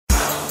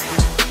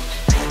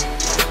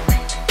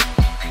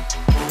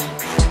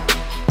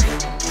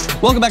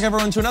Welcome back,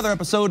 everyone, to another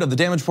episode of The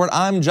Damage Report.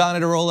 I'm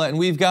John Itarola, and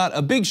we've got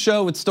a big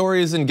show with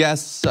stories and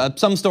guests.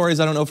 Some stories,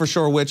 I don't know for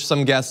sure which.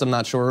 Some guests, I'm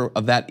not sure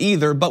of that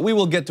either, but we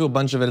will get to a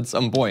bunch of it at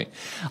some point.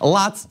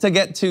 Lots to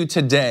get to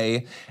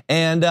today,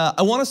 and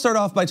I want to start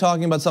off by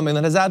talking about something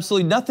that has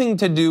absolutely nothing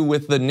to do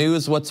with the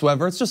news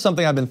whatsoever. It's just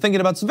something I've been thinking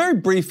about, so very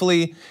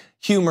briefly,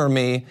 humor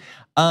me.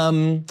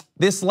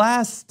 This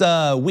last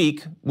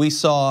week, we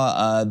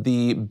saw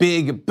the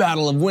big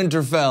Battle of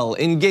Winterfell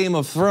in Game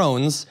of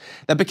Thrones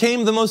that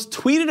became the most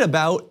tweeted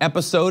about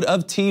episode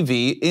of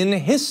TV in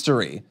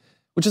history,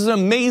 which is an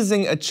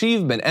amazing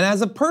achievement. And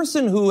as a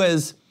person who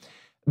has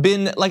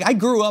been, like, I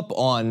grew up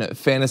on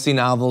fantasy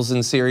novels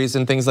and series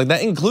and things like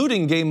that,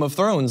 including Game of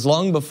Thrones,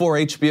 long before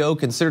HBO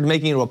considered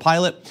making it a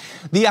pilot.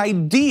 The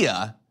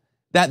idea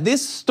that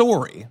this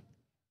story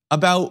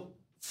about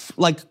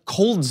like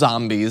cold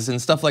zombies and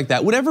stuff like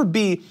that would ever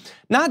be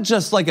not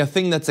just like a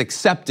thing that's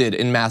accepted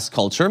in mass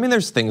culture. I mean,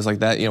 there's things like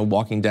that,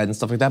 Walking Dead and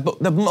stuff like that, but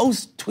the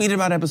most tweeted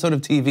about episode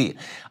of TV,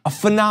 a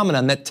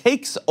phenomenon that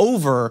takes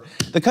over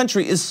the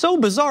country, is so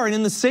bizarre. And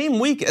in the same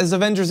week as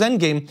Avengers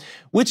Endgame,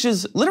 which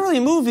is literally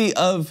a movie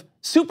of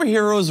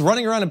superheroes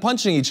running around and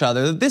punching each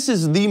other, this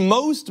is the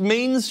most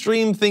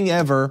mainstream thing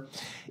ever,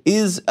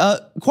 is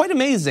quite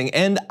amazing.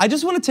 And I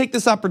just want to take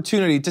this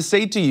opportunity to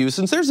say to you,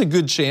 since there's a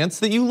good chance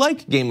that you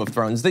like Game of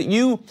Thrones, that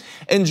you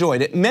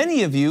enjoyed it.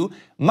 Many of you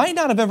might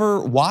not have ever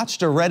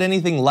watched or read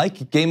anything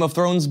like Game of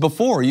Thrones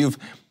before. You've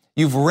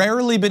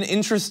rarely been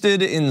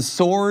interested in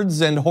swords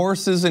and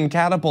horses and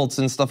catapults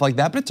and stuff like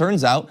that, but it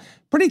turns out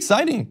pretty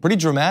exciting, pretty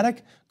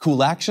dramatic,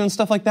 cool action,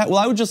 stuff like that. Well,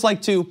 I would just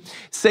like to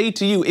say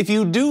to you, if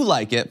you do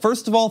like it,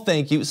 first of all,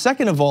 thank you.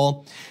 Second of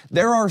all,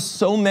 there are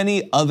so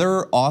many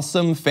other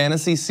awesome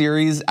fantasy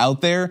series out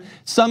there,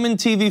 some in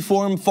TV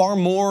form, far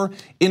more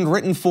in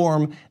written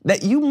form,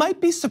 that you might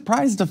be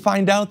surprised to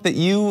find out that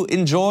you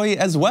enjoy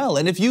as well.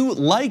 And if you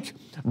like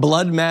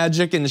blood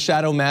magic and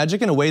shadow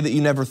magic in a way that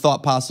you never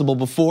thought possible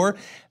before,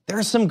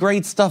 there's some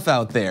great stuff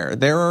out there.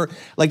 There are,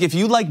 like, if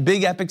you like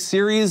big epic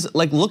series,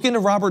 like look into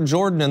Robert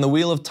Jordan and The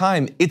Wheel of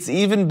Time. It's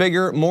even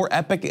bigger, more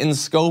epic in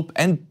scope,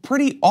 and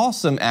pretty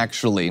awesome,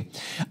 actually.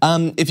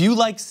 If you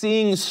like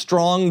seeing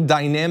strong,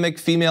 dynamic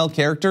female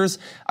characters,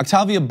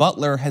 Octavia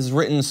Butler has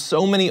written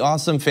so many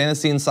awesome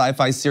fantasy and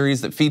sci-fi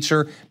series that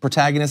feature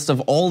protagonists of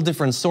all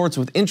different sorts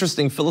with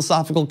interesting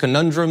philosophical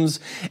conundrums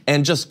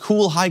and just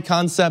cool high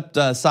concept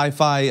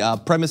sci-fi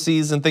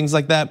premises and things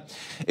like that.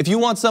 If you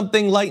want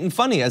something light and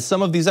funny, as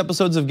some of these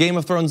episodes of Game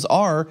of Thrones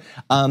are,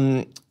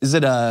 is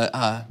it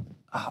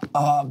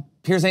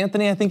Piers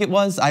Anthony, I think it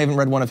was? I haven't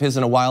read one of his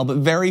in a while, but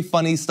very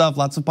funny stuff,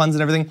 lots of puns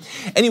and everything.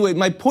 Anyway,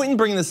 my point in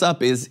bringing this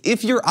up is,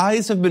 if your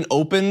eyes have been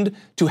opened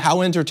to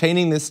how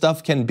entertaining this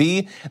stuff can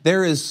be,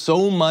 there is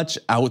so much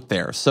out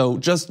there. So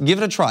just give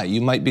it a try.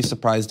 You might be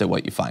surprised at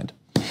what you find.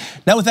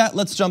 Now with that,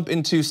 let's jump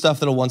into stuff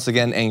that'll once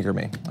again anger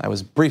me. I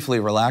was briefly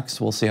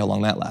relaxed. We'll see how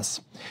long that lasts.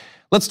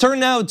 Let's turn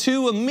now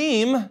to a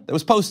meme that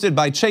was posted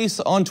by Chase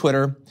on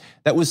Twitter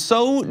that was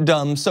so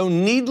dumb, so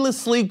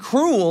needlessly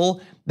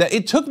cruel, that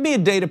it took me a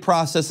day to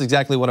process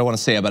exactly what I want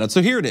to say about it.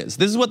 So here it is.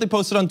 This is what they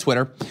posted on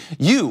Twitter.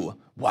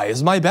 Why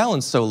is my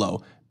balance so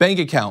low? Bank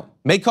account.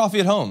 Make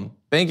coffee at home.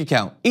 Bank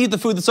account. Eat the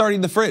food that's already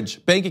in the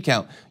fridge. Bank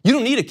account. You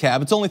don't need a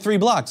cab. It's only 3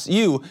 blocks.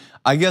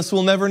 I guess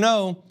we'll never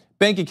know.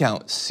 Bank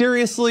account.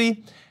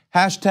 Seriously?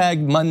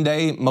 Hashtag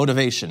Monday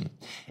motivation.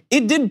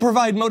 It did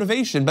provide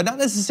motivation, but not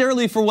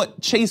necessarily for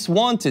what Chase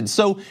wanted.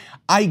 So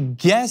I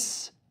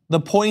guess the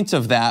point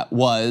of that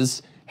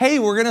was, hey,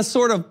 we're gonna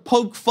sort of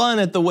poke fun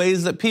at the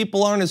ways that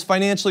people aren't as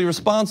financially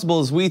responsible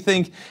as we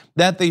think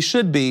that they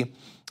should be.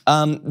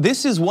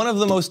 This is one of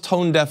the most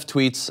tone-deaf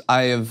tweets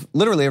I have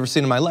literally ever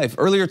seen in my life.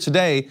 Earlier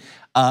today,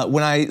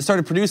 when I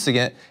started producing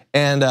it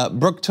and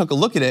Brooke took a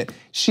look at it,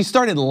 she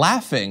started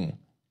laughing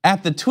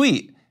at the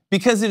tweet,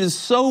 because it is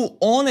so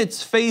on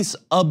its face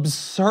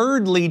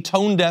absurdly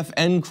tone-deaf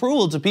and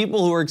cruel to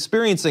people who are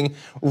experiencing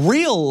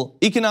real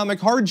economic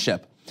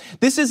hardship.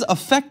 This is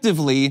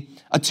effectively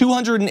a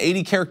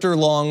 280 character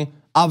long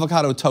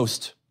avocado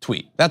toast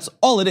tweet. That's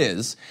all it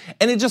is.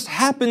 And it just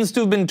happens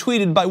to have been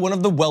tweeted by one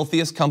of the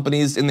wealthiest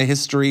companies in the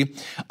history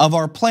of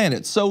our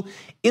planet. So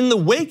in the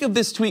wake of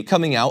this tweet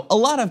coming out, a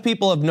lot of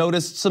people have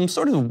noticed some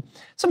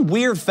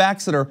weird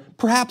facts that are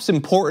perhaps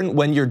important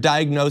when you're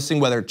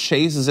diagnosing whether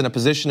Chase is in a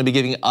position to be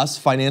giving us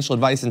financial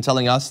advice and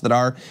telling us that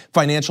our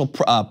financial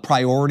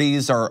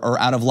priorities are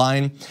out of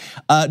line.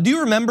 Do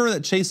you remember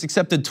that Chase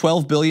accepted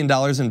 $12 billion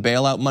in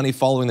bailout money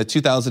following the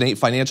 2008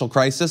 financial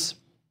crisis?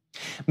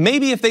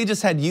 Maybe if they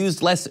just had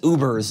used less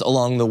Ubers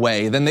along the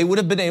way, then they would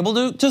have been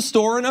able to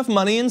store enough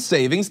money in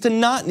savings to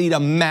not need a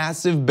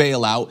massive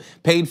bailout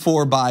paid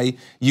for by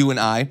you and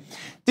I.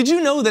 Did you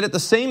know that at the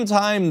same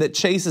time that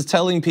Chase is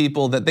telling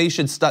people that they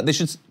should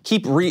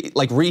keep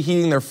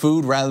reheating their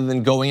food rather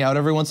than going out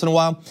every once in a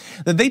while,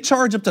 that they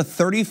charge up to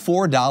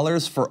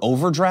 $34 for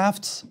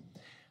overdrafts?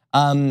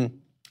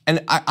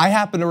 And I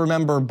happen to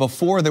remember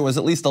before there was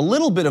at least a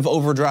little bit of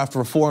overdraft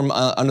reform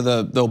under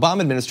the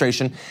Obama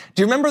administration.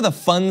 Do you remember the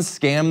fun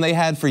scam they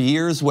had for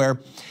years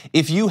where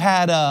if you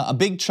had a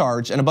big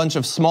charge and a bunch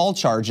of small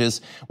charges,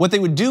 what they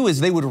would do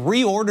is they would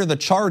reorder the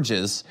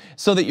charges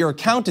so that your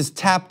account is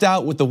tapped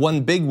out with the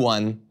one big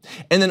one,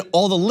 and then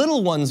all the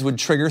little ones would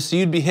trigger, so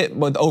you'd be hit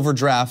with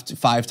overdraft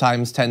 5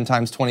 times, 10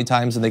 times, 20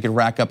 times, and they could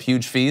rack up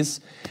huge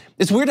fees.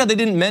 It's weird how they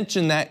didn't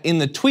mention that in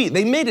the tweet.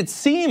 They made it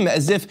seem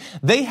as if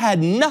they had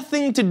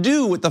nothing to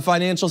do with the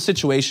financial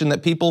situation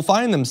that people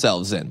find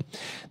themselves in.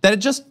 That it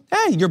just,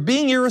 hey, you're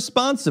being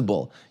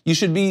irresponsible. You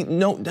should be,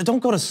 no, don't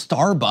go to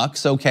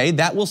Starbucks, okay?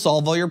 That will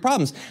solve all your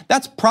problems.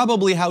 That's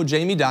probably how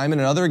Jamie Dimon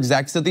and other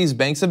execs at these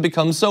banks have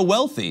become so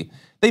wealthy.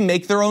 They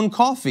make their own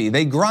coffee.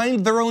 They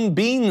grind their own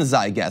beans,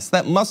 I guess.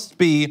 That must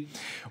be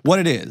what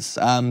it is.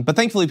 But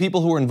thankfully,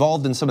 people who are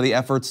involved in some of the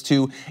efforts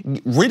to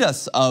rid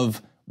us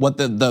of what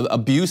the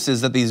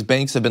abuses that these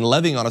banks have been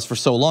levying on us for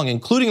so long,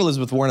 including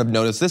Elizabeth Warren, have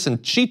noticed this,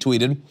 and she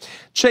tweeted,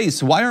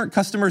 "Chase, why aren't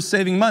customers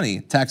saving money?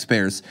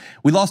 Taxpayers.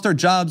 We lost our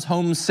jobs,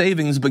 homes,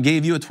 savings, but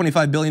gave you a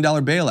 $25 billion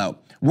bailout.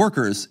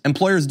 Workers,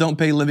 employers don't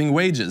pay living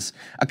wages.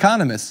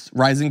 Economists,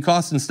 rising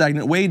costs and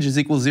stagnant wages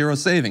equal zero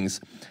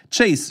savings.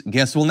 Chase,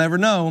 guess we'll never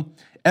know.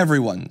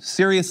 Everyone,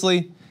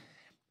 seriously?"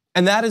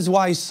 And that is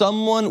why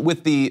someone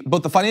with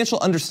both the financial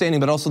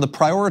understanding but also the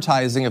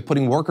prioritizing of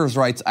putting workers'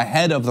 rights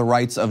ahead of the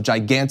rights of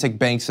gigantic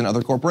banks and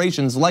other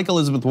corporations like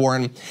Elizabeth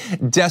Warren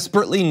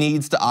desperately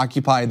needs to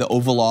occupy the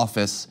Oval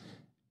Office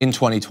in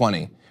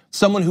 2020.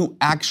 Someone who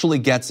actually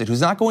gets it,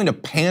 who's not going to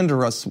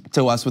pander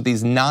to us with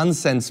these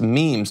nonsense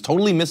memes,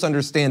 totally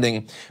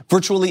misunderstanding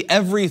virtually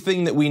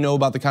everything that we know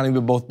about the economy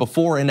both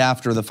before and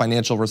after the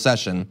financial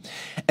recession.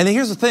 And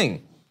here's the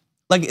thing.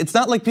 Like, it's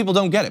not like people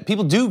don't get it.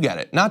 People do get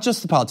it. Not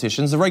just the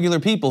politicians, the regular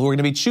people who are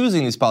gonna be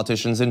choosing these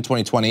politicians in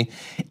 2020.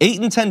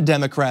 8 in 10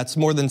 Democrats,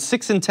 more than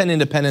 6 in 10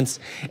 independents,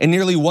 and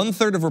nearly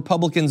 1/3 of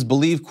Republicans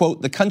believe,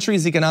 quote, the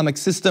country's economic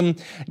system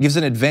gives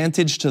an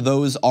advantage to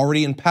those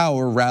already in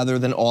power rather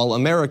than all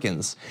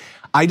Americans.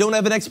 I don't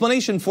have an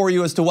explanation for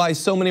you as to why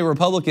so many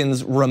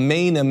Republicans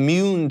remain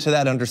immune to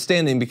that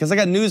understanding, because I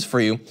got news for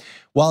you.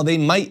 While they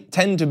might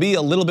tend to be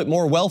a little bit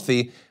more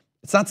wealthy,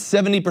 it's not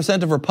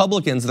 70% of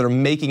Republicans that are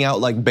making out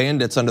like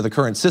bandits under the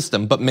current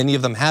system, but many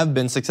of them have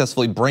been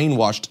successfully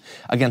brainwashed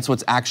against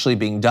what's actually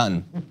being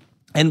done.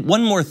 And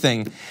one more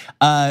thing,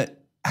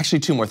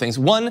 actually 2 more things.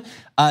 One,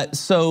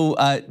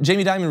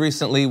 Jamie Dimon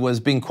recently was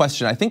being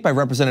questioned, I think by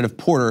Representative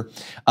Porter,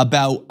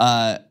 about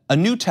a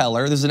new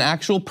teller. There's an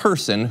actual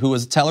person who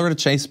was a teller at a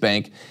Chase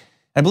Bank.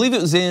 I believe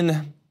it was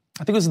in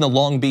the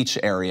Long Beach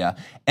area.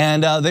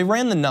 And they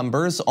ran the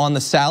numbers on the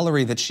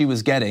salary that she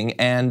was getting,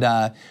 and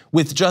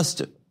with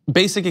just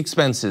basic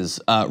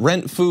expenses,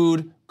 rent,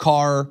 food,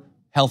 car,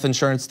 health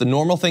insurance, the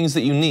normal things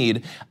that you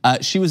need,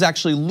 she was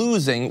actually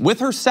losing with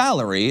her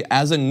salary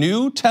as a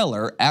new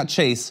teller at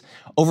Chase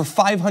over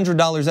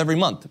 $500 every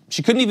month.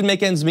 She couldn't even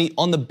make ends meet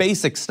on the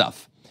basic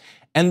stuff.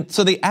 And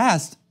so they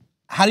asked,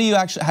 how do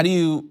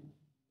you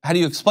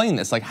explain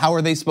this? Like, how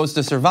are they supposed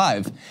to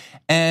survive?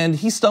 And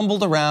he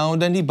stumbled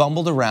around and he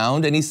bumbled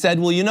around and he said,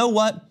 well, you know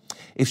what?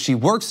 If she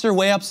works her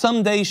way up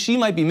someday, she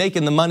might be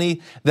making the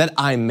money that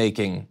I'm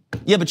making.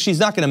 Yeah, but she's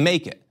not gonna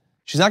make it.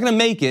 She's not gonna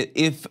make it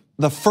if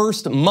the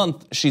first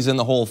month she's in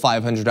the hole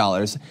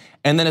 $500,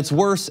 and then it's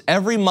worse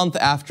every month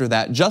after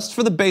that, just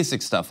for the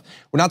basic stuff.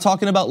 We're not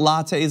talking about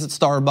lattes at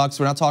Starbucks.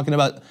 We're not talking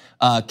about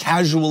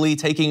casually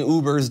taking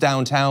Ubers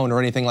downtown or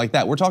anything like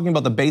that. We're talking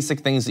about the basic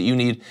things that you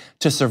need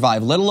to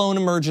survive, let alone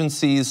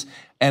emergencies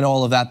and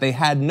all of that. They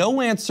had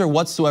no answer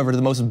whatsoever to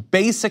the most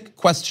basic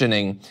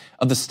questioning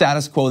of the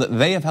status quo that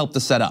they have helped to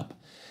set up.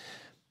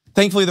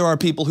 Thankfully, there are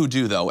people who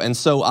do, though. And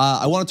so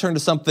I want to turn to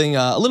something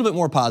a little bit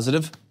more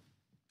positive.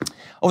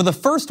 Over the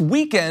first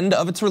weekend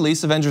of its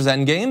release, Avengers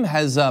Endgame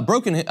has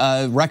broken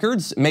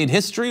records, made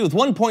history with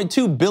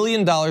 $1.2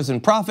 billion in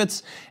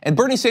profits. And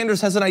Bernie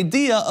Sanders has an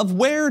idea of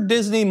where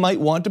Disney might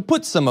want to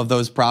put some of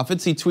those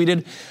profits. He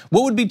tweeted,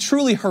 "What would be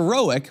truly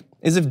heroic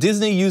is if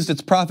Disney used its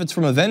profits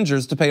from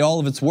Avengers to pay all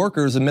of its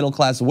workers a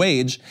middle-class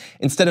wage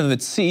instead of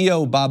its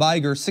CEO, Bob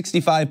Iger,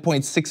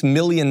 $65.6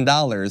 million,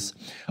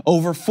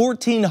 over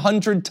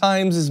 1,400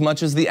 times as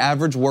much as the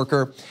average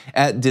worker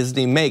at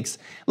Disney makes."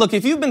 Look,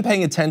 if you've been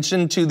paying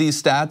attention to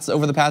these stats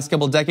over the past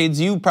couple of decades,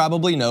 you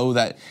probably know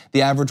that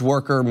the average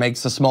worker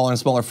makes a smaller and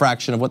smaller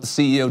fraction of what the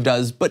CEO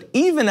does, but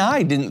even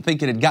I didn't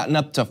think it had gotten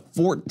up to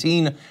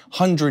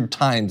 1,400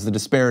 times the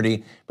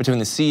disparity between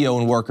the CEO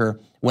and worker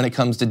when it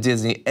comes to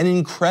Disney, an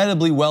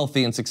incredibly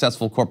wealthy and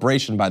successful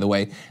corporation, by the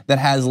way, that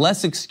has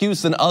less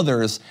excuse than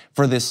others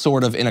for this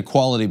sort of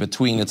inequality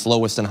between its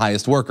lowest and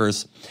highest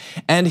workers.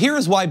 And here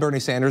is why Bernie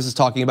Sanders is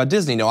talking about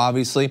Disney. Now,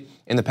 obviously,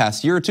 in the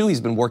past year or two,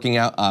 he's been working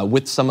out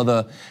with some of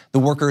the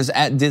workers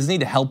at Disney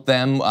to help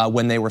them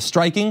when they were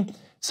striking.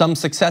 Some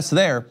success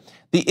there.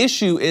 The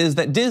issue is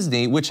that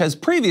Disney, which has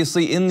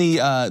previously in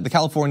the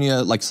California,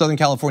 like Southern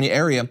California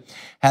area,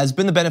 has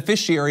been the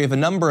beneficiary of a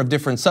number of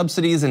different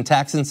subsidies and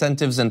tax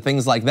incentives and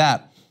things like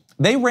that.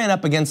 they ran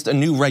up against a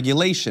new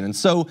regulation. And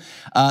so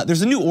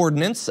there's a new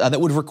ordinance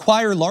that would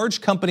require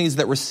large companies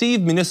that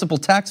receive municipal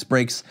tax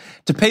breaks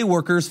to pay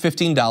workers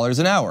 $15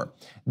 an hour.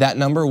 That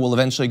number will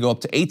eventually go up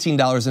to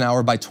 $18 an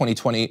hour by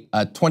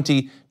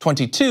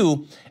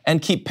 2022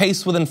 and keep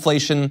pace with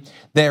inflation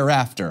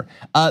thereafter.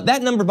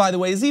 That number, by the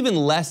way, is even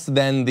less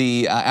than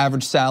the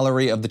average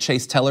salary of the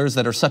Chase tellers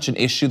that are such an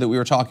issue that we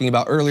were talking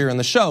about earlier in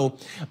the show,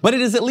 but it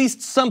is at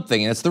least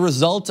something, and it's the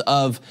result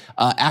of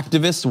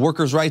activists,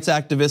 workers' rights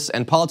activists,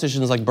 and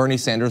politicians like Bernie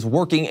Sanders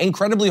working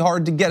incredibly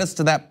hard to get us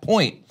to that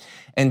point.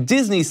 And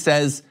Disney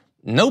says,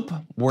 nope,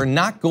 we're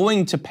not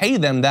going to pay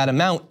them that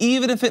amount,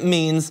 even if it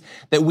means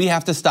that we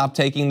have to stop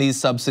taking these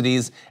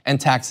subsidies and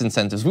tax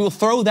incentives. We will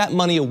throw that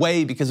money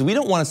away because we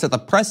don't want to set the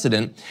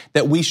precedent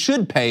that we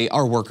should pay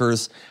our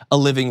workers a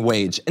living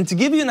wage. And to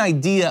give you an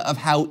idea of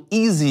how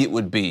easy it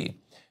would be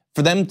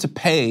for them to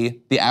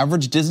pay the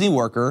average Disney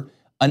worker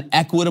an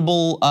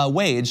equitable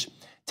wage,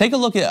 take a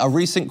look at a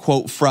recent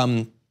quote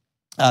from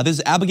this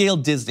is Abigail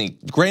Disney,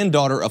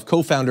 granddaughter of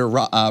co-founder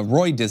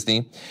Roy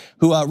Disney,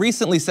 who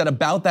recently said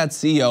about that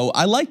CEO,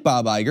 "I like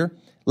Bob Iger.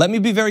 Let me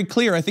be very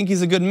clear, I think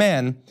he's a good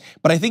man,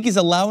 but I think he's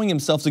allowing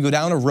himself to go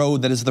down a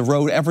road that is the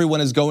road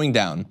everyone is going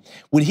down.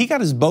 When he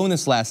got his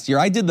bonus last year,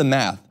 I did the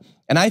math,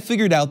 and I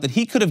figured out that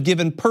he could have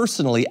given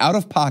personally, out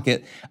of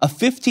pocket, a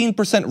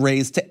 15%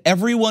 raise to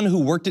everyone who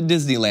worked at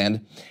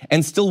Disneyland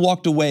and still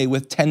walked away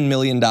with $10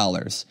 million.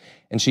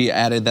 And she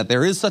added that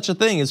there is such a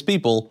thing as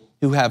people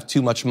who have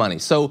too much money.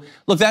 So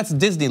look, that's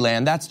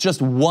Disneyland. That's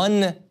just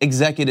one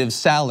executive's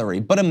salary.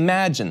 But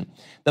imagine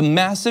the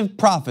massive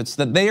profits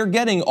that they are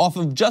getting off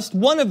of just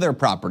one of their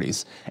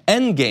properties.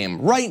 Endgame,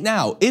 right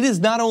now, it is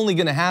not only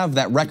gonna have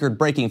that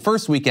record-breaking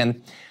first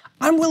weekend,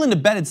 I'm willing to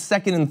bet its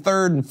second and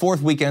third and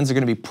fourth weekends are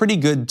gonna be pretty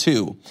good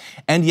too.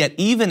 And yet,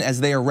 even as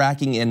they are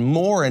racking in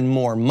more and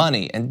more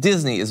money, and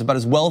Disney is about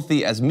as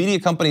wealthy as media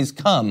companies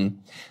come,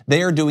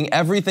 they are doing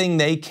everything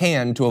they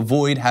can to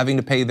avoid having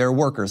to pay their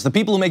workers, the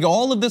people who make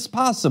all of this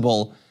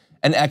possible,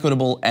 an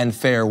equitable and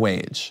fair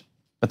wage.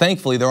 But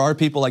thankfully, there are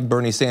people like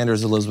Bernie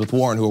Sanders, Elizabeth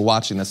Warren, who are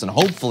watching this, and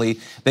hopefully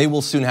they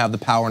will soon have the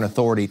power and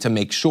authority to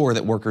make sure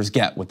that workers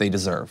get what they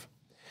deserve.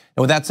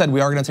 And with that said,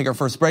 we are gonna take our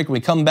first break. When we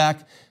come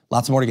back,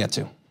 lots more to get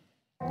to.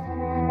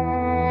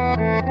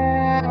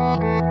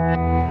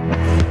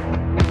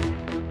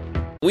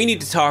 We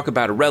need to talk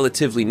about a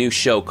relatively new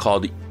show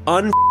called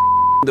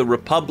the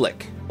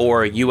Republic,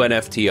 or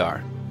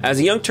UNFTR. As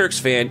a Young Turks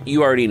fan,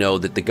 you already know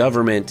that the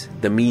government,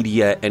 the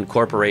media, and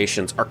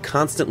corporations are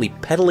constantly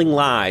peddling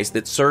lies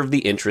that serve the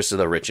interests of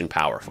the rich and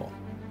powerful.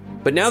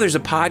 But now there's a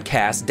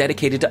podcast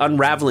dedicated to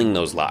unraveling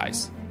those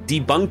lies,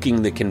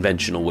 debunking the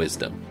conventional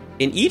wisdom.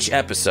 In each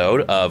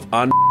episode of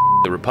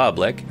the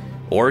Republic,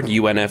 or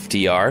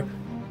UNFTR,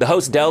 the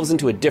host delves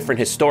into a different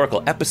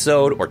historical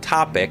episode or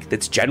topic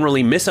that's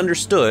generally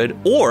misunderstood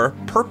or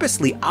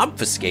purposely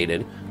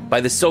obfuscated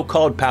by the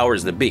so-called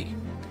powers that be,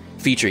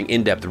 featuring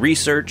in-depth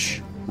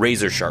research,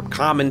 razor-sharp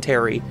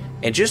commentary,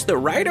 and just the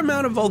right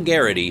amount of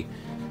vulgarity.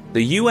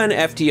 The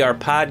UNFTR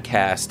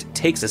podcast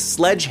takes a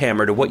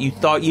sledgehammer to what you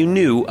thought you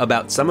knew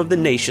about some of the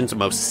nation's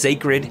most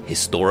sacred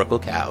historical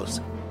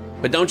cows.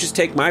 But don't just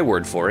take my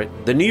word for it.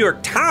 The New York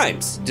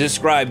Times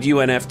described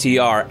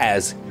UNFTR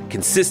as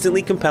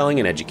consistently compelling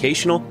and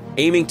educational,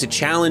 aiming to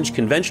challenge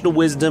conventional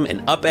wisdom and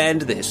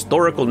upend the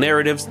historical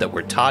narratives that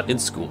were taught in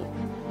school.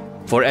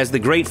 For as the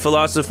great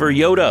philosopher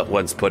Yoda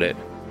once put it,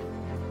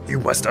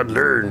 you must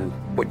unlearn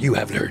what you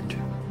have learned.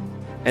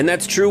 And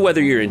that's true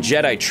whether you're in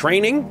Jedi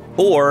training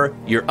or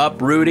you're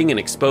uprooting and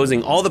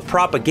exposing all the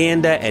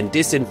propaganda and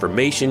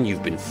disinformation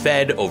you've been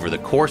fed over the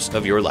course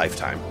of your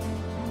lifetime.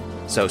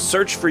 So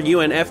search for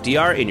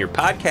UNFTR in your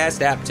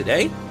podcast app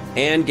today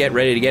and get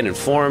ready to get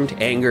informed,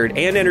 angered,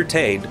 and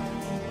entertained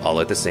all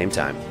at the same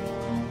time.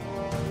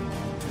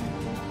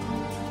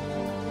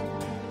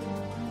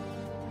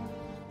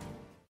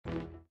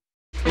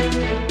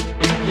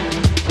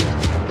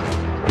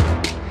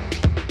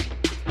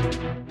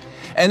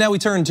 And now we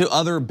turn to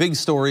other big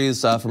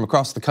stories from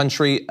across the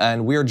country,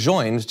 and we are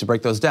joined to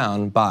break those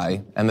down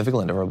by Emma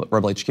Vigeland of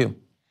Rebel HQ.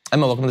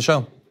 Emma, welcome to the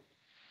show.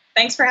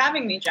 Thanks for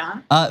having me,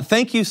 John.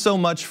 Thank you so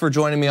much for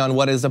joining me on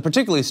what is a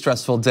particularly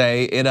stressful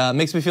day. It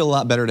makes me feel a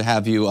lot better to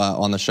have you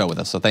on the show with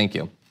us, so thank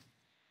you.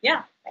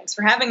 Yeah, thanks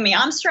for having me.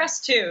 I'm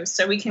stressed too,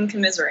 so we can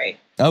commiserate.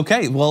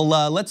 Okay, well,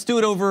 let's do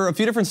it over a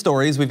few different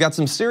stories. We've got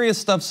some serious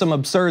stuff, some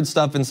absurd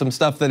stuff, and some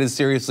stuff that is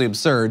seriously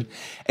absurd.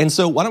 And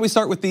so why don't we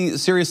start with the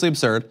seriously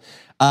absurd?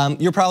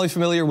 You're probably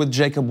familiar with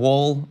Jacob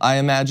Wohl, I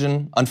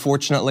imagine,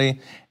 unfortunately,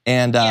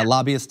 and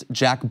lobbyist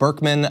Jack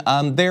Berkman.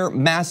 They're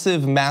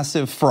massive,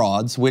 massive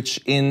frauds, which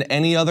in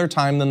any other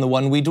time than the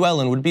one we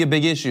dwell in would be a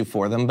big issue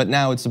for them, but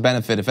now it's a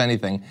benefit, if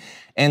anything.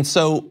 And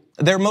so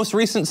their most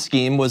recent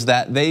scheme was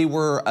that they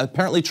were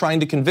apparently trying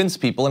to convince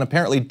people, and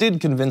apparently did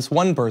convince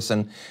one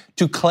person,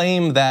 to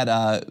claim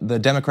that the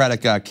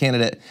Democratic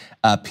candidate,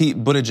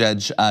 Pete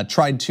Buttigieg,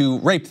 tried to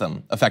rape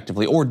them,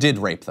 effectively, or did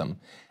rape them.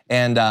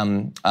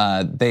 And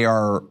they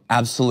are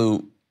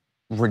absolute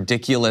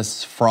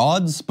ridiculous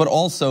frauds, but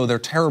also they're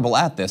terrible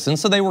at this. And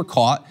so they were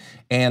caught,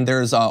 and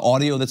there's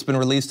audio that's been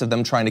released of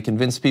them trying to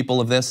convince people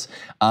of this.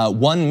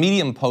 One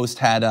Medium post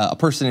had a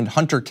person named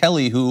Hunter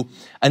Kelly who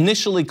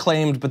initially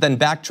claimed, but then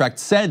backtracked,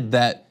 said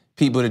that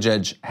Pete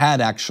Buttigieg had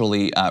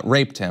actually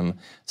raped him.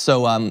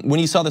 So when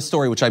you saw this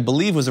story, which I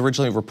believe was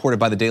originally reported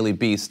by the Daily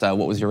Beast,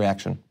 what was your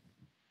reaction?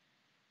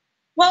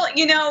 Well,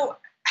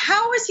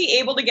 how is he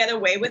able to get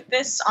away with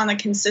this on a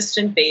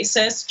consistent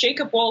basis?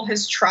 Jacob Wohl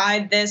has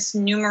tried this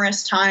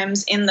numerous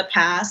times in the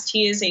past.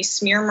 He is a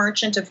smear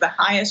merchant of the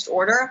highest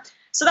order.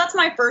 So that's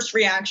my first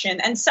reaction.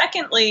 And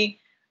secondly,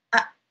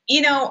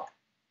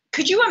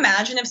 could you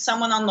imagine if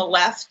someone on the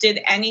left did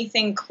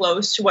anything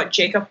close to what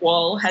Jacob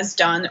Wohl has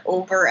done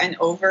over and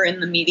over in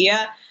the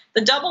media?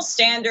 The double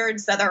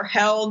standards that are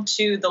held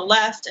to the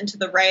left and to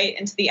the right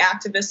and to the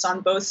activists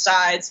on both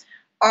sides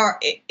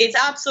it's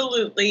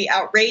absolutely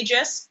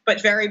outrageous,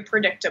 but very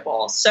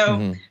predictable.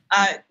 So,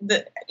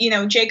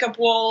 Jacob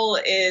Wohl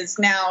is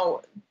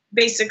now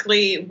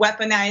basically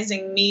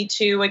weaponizing Me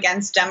Too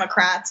against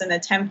Democrats and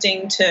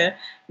attempting to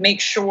make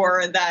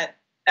sure that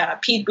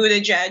Pete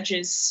Buttigieg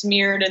is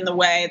smeared in the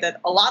way that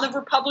a lot of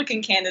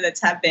Republican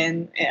candidates have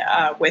been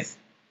with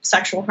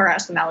sexual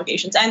harassment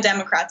allegations, and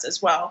Democrats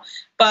as well.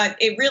 But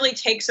it really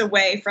takes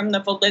away from the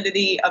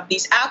validity of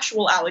these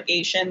actual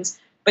allegations.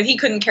 But he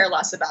couldn't care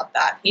less about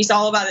that. He's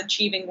all about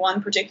achieving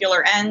one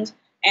particular end,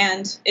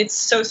 and it's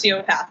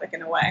sociopathic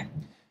in a way.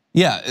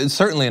 Yeah,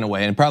 certainly in a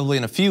way, and probably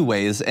in a few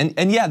ways.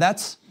 And yeah,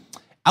 that's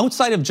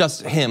outside of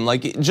just him,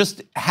 like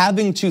just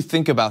having to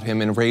think about him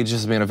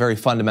enrages me on a very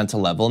fundamental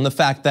level. And the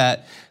fact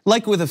that,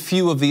 like with a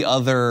few of the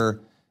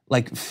other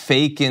like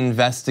fake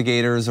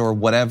investigators or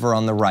whatever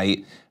on the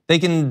right, they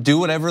can do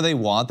whatever they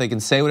want, they can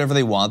say whatever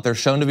they want, they're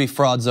shown to be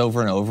frauds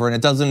over and over, and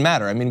it doesn't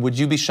matter. I mean, would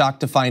you be shocked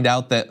to find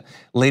out that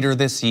later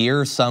this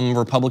year, some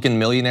Republican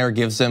millionaire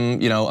gives him,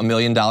 $1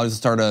 million to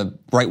start a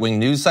right-wing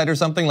news site or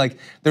something? Like,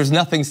 there's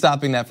nothing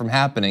stopping that from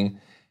happening,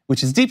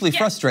 which is deeply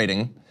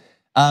frustrating.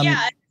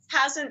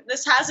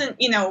 This hasn't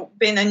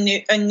been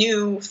a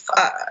new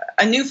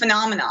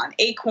phenomenon.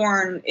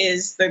 Acorn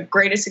is the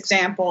greatest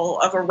example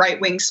of a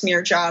right-wing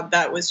smear job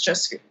that was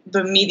just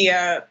the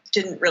media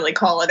didn't really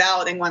call it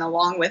out and went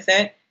along with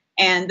it,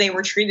 and they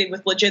were treated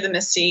with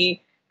legitimacy.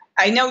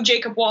 I know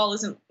Jacob Wohl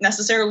isn't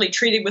necessarily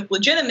treated with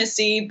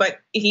legitimacy,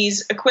 but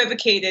he's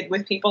equivocated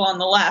with people on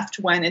the left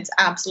when it's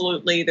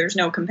absolutely there's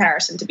no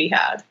comparison to be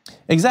had.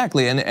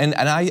 Exactly, and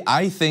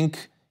I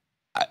think.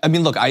 I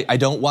mean, look, I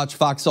don't watch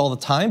Fox all the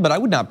time, but I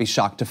would not be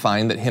shocked to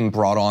find that him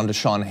brought on to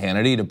Sean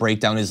Hannity to break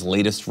down his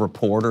latest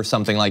report or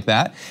something like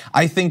that.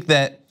 I think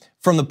that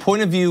from the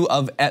point of view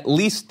of at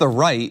least the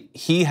right,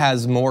 he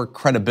has more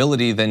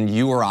credibility than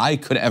you or I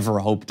could ever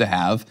hope to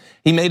have.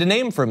 He made a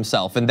name for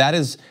himself, and that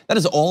is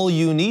all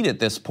you need at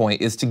this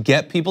point, is to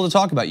get people to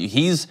talk about you.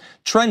 He's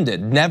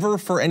trended, never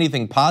for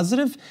anything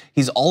positive.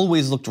 He's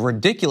always looked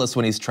ridiculous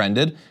when he's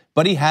trended,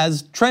 but he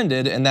has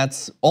trended, and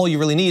that's all you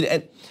really need.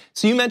 And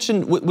so you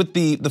mentioned with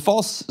the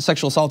false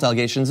sexual assault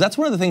allegations, that's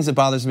one of the things that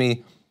bothers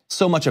me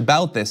so much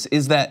about this,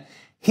 is that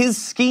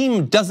his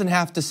scheme doesn't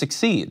have to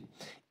succeed.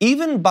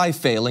 Even by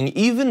failing,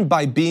 even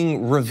by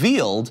being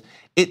revealed,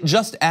 it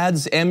just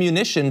adds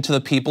ammunition to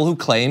the people who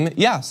claim,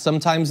 yeah,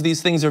 sometimes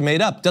these things are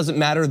made up. Doesn't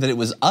matter that it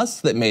was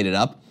us that made it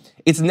up.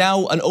 It's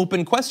now an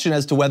open question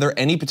as to whether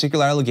any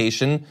particular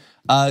allegation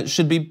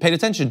should be paid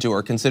attention to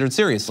or considered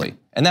seriously,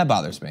 and that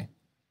bothers me.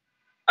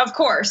 Of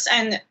course,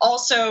 and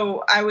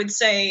also I would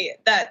say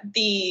that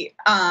the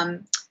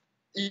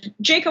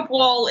Jacob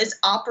Wohl is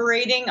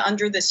operating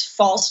under this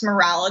false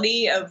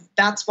morality of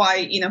that's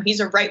why he's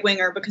a right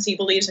winger because he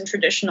believes in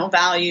traditional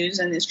values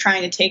and is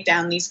trying to take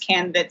down these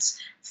candidates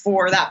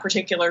for that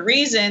particular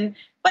reason.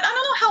 But I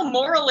don't know how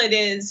moral it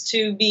is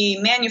to be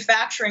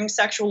manufacturing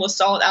sexual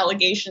assault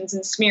allegations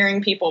and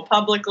smearing people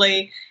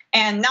publicly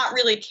and not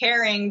really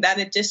caring that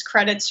it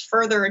discredits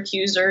further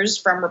accusers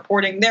from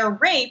reporting their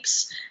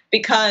rapes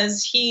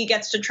because he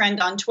gets to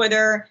trend on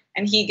Twitter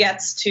and he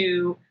gets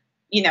to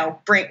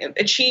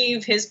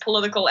achieve his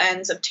political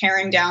ends of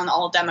tearing down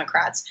all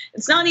Democrats.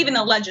 It's not even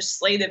a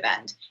legislative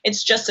end.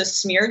 It's just a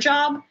smear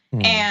job.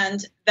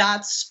 And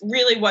that's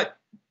really what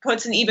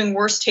puts an even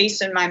worse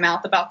taste in my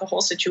mouth about the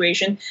whole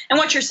situation. And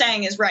what you're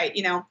saying is right.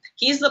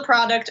 He's the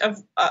product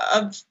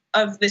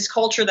of this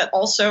culture that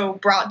also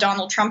brought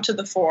Donald Trump to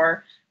the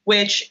fore,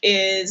 which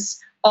is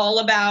all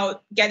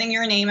about getting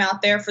your name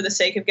out there for the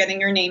sake of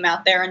getting your name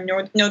out there and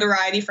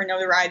notoriety for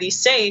notoriety's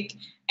sake.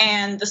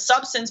 And the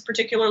substance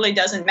particularly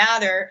doesn't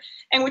matter,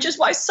 and which is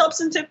why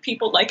substantive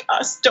people like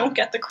us don't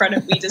get the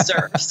credit we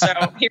deserve. So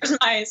here's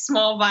my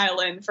small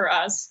violin for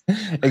us.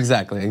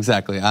 Exactly.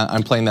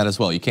 I'm playing that as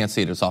well. You can't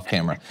see it, it's off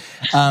camera.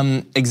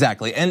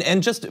 Exactly,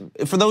 and just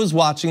for those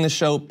watching the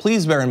show,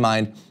 please bear in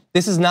mind,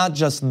 this is not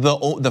just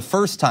the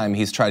first time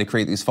he's tried to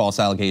create these false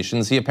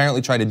allegations. He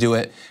apparently tried to do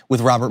it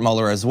with Robert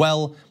Mueller as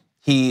well.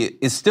 He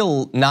is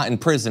still not in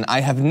prison. I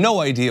have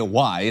no idea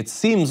why. It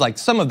seems like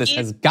some of this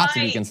has got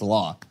to be against the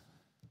law.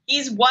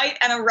 He's white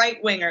and a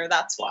right winger,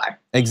 that's why.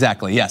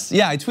 Exactly, yes.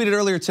 Yeah, I tweeted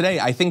earlier today,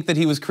 I think that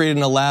he was created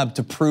in a lab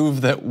to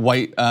prove that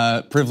white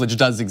privilege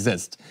does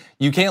exist.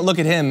 You can't look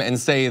at him and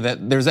say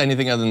that there's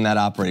anything other than that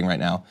operating right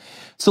now.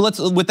 So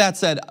with that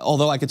said,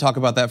 although I could talk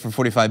about that for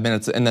 45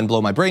 minutes and then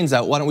blow my brains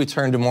out, why don't we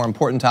turn to more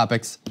important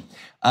topics?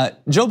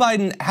 Joe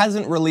Biden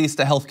hasn't released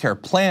a healthcare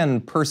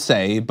plan per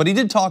se, but he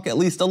did talk at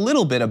least a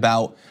little bit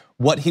about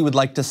what he would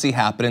like to see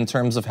happen in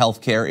terms of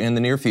healthcare in the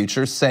near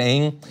future,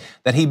 saying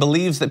that he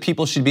believes that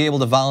people should be able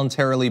to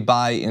voluntarily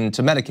buy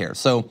into Medicare.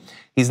 So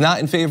he's not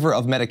in favor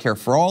of Medicare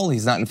for all.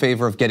 He's not in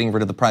favor of getting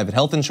rid of the private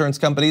health insurance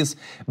companies,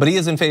 but he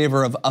is in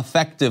favor of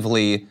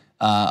effectively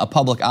a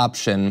public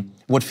option,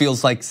 what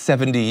feels like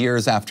 70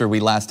 years after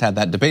we last had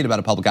that debate about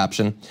a public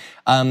option.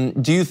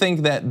 Do you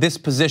think that this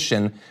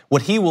position,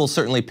 what he will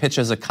certainly pitch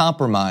as a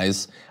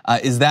compromise,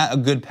 is that a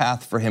good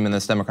path for him in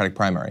this Democratic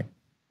primary?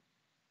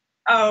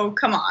 Oh,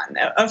 come on,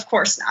 of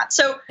course not.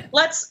 So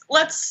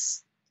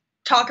let's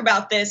talk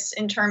about this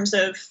in terms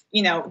of,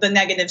 the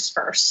negatives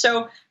first.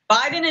 So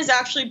Biden is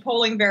actually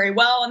polling very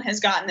well and has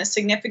gotten a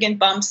significant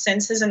bump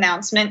since his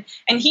announcement.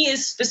 And he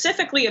is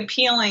specifically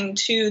appealing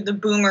to the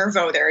boomer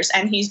voters,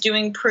 and he's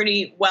doing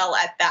pretty well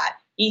at that.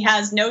 He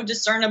has no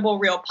discernible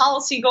real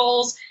policy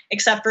goals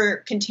except for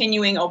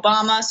continuing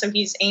Obama. So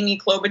he's Amy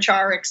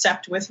Klobuchar,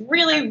 except with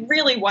really,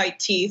 really white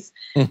teeth.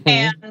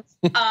 And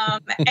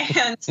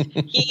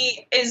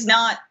he is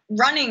not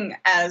running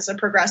as a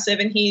progressive,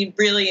 and he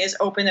really is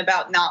open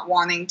about not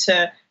wanting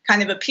to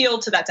kind of appeal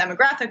to that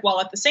demographic, while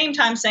at the same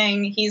time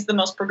saying he's the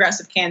most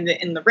progressive candidate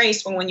in the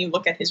race. When you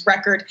look at his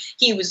record,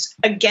 he was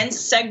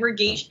against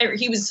segregation, or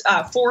he was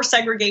for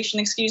segregation,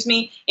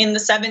 in the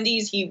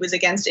 70s. He was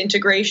against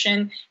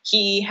integration.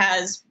 He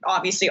has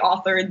obviously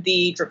authored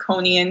the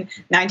draconian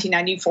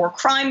 1994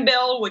 crime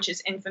bill, which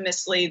is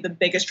infamously the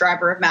biggest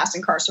driver of mass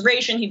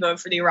incarceration. He voted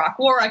for the Iraq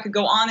War. I could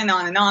go on and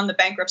on and on, the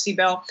bankruptcy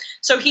bill.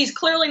 So he's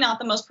clearly not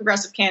the most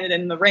progressive candidate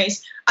in the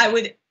race. I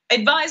would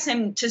advise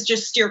him to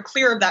just steer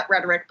clear of that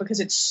rhetoric because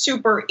it's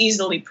super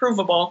easily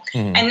provable.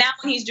 And now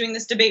when he's doing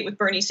this debate with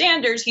Bernie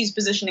Sanders, he's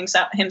positioning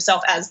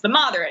himself as the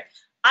moderate.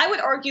 I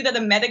would argue that a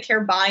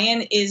Medicare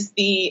buy-in is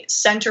the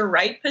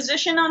center-right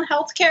position on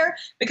healthcare,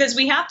 because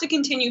we have to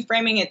continue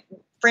framing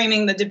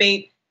the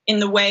debate in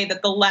the way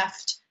that the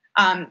left,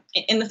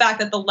 in the fact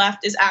that the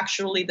left is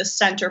actually the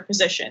center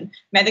position.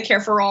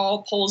 Medicare for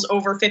all polls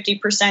over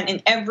 50%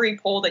 in every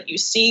poll that you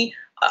see,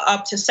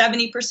 up to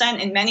 70%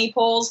 in many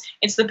polls.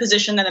 It's the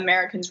position that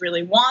Americans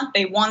really want.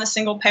 They want a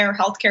single-payer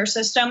healthcare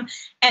system,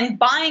 and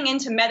buying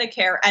into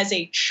Medicare as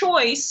a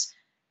choice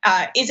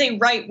is a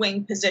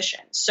right-wing position.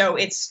 So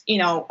it's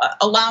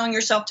allowing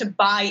yourself to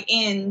buy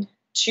in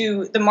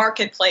to the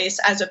marketplace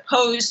as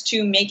opposed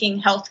to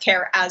making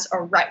healthcare as a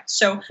right.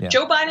 So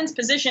Joe Biden's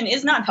position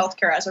is not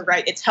healthcare as a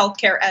right; it's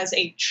healthcare as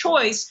a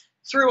choice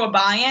through a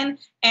buy-in,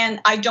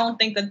 and I don't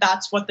think that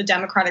that's what the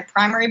Democratic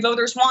primary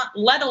voters want,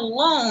 let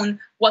alone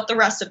what the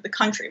rest of the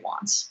country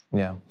wants.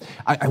 Yeah,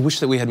 I wish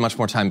that we had much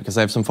more time because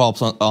I have some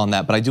follow-ups on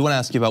that, but I do want to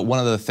ask you about one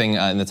other thing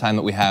in the time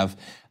that we have.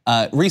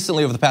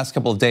 Recently, over the past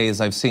couple of days,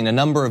 I've seen a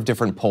number of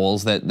different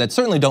polls that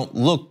certainly don't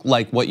look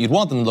like what you'd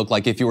want them to look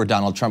like if you were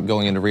Donald Trump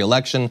going into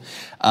re-election.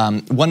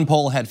 One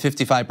poll had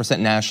 55%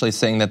 nationally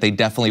saying that they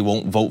definitely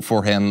won't vote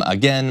for him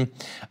again.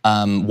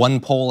 One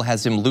poll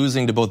has him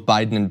losing to both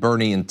Biden and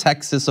Bernie in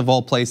Texas, of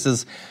all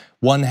places.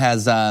 One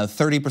has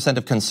 30%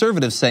 of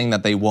conservatives saying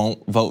that they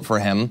won't vote for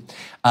him.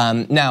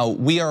 Now,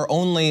 we are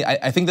only,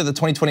 I think that the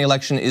 2020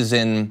 election is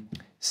in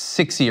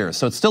 6 years,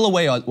 so it's still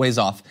a ways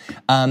off.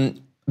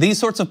 These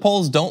sorts of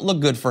polls don't look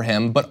good for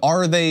him, but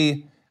are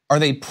they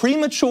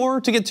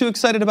premature to get too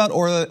excited about,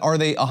 or are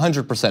they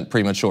 100%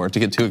 premature to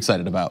get too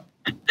excited about?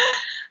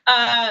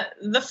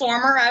 The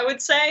former, I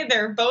would say.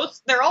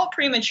 They're all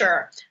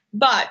premature,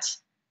 but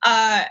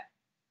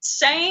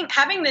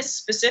having this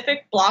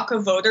specific block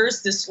of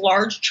voters, this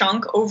large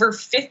chunk, over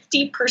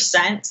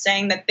 50%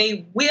 saying that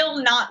they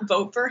will not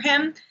vote for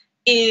him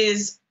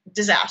is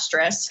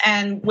disastrous.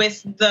 And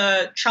with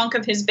the chunk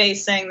of his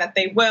base saying that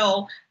they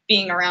will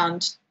being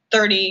around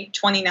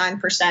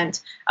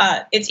 29%,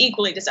 it's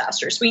equally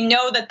disastrous. We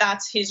know that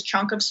that's his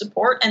chunk of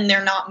support, and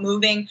they're not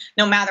moving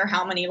no matter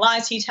how many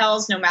lies he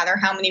tells, no matter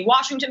how many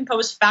Washington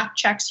Post fact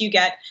checks you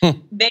get.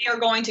 They are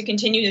going to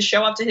continue to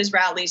show up to his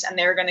rallies, and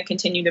they're going to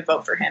continue to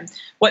vote for him.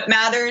 What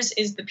matters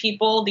is the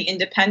people, the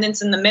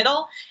independents in the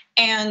middle.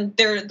 And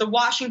the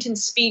Washington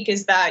speak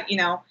is that,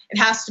 it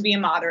has to be a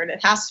moderate.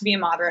 It has to be a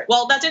moderate.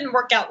 Well, that didn't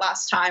work out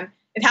last time.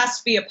 It has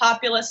to be a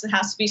populist. It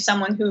has to be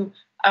someone who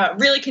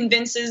really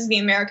convinces the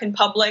American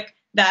public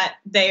that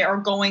they are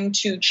going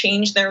to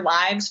change their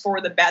lives for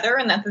the better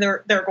and that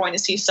they're going to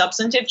see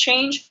substantive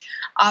change.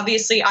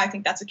 Obviously, I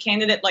think that's a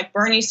candidate like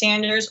Bernie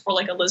Sanders or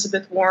like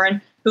Elizabeth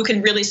Warren who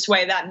can really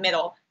sway that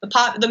middle.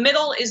 The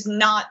middle is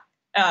not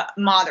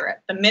moderate.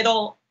 The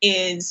middle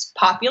is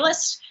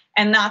populist,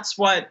 and that's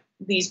what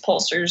these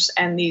pollsters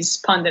and these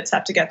pundits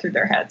have to get through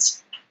their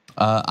heads.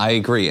 I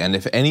agree, and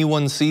if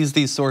anyone sees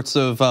these sorts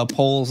of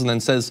polls and then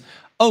says,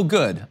 oh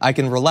good, I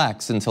can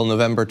relax until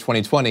November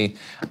 2020.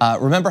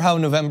 Remember how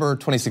November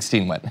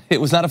 2016 went? It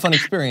was not a fun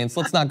experience.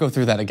 Let's not go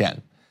through that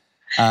again.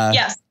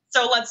 Yes,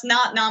 so let's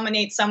not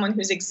nominate someone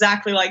who's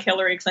exactly like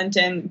Hillary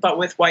Clinton, but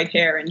with white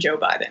hair and Joe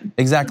Biden.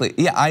 Exactly,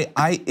 yeah,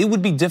 it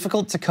would be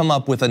difficult to come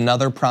up with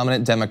another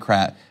prominent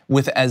Democrat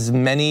with as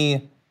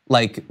many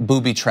like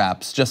booby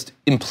traps just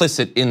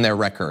implicit in their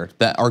record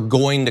that are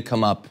going to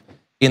come up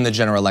in the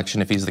general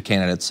election if he's the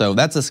candidate. So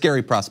that's a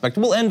scary prospect.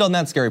 We'll end on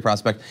that scary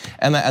prospect.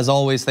 Emma, as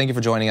always, thank you for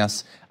joining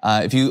us.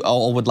 If you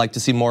all would like to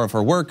see more of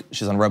her work,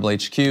 she's on Rebel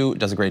HQ,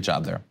 does a great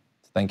job there.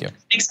 Thank you.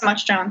 Thanks so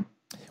much, John.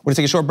 We're gonna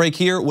take a short break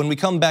here. When we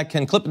come back,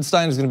 Ken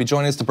Klippenstein is gonna be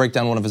joining us to break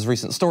down one of his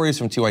recent stories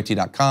from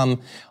TYT.com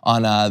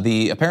on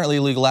the apparently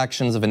illegal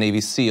actions of a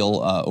Navy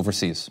SEAL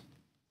overseas.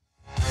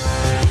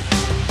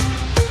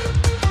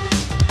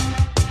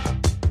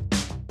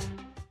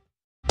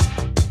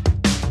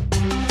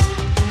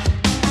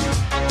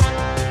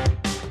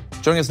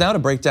 Joining us now to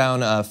break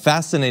down a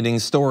fascinating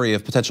story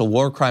of potential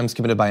war crimes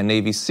committed by a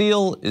Navy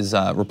SEAL is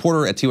a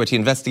reporter at TYT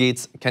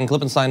Investigates, Ken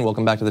Klippenstein.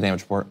 Welcome back to the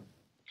Damage Report.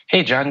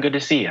 Hey, John, good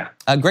to see you.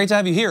 Great to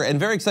have you here, and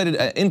very excited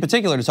in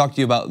particular to talk to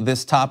you about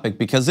this topic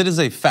because it is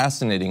a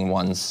fascinating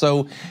one.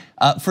 So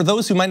for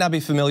those who might not be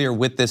familiar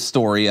with this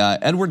story,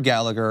 Edward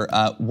Gallagher,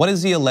 what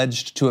is he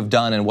alleged to have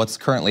done and what's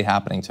currently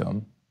happening to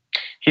him?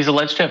 He's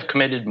alleged to have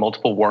committed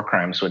multiple war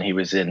crimes when he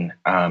was in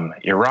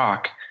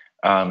Iraq.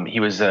 He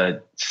was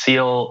a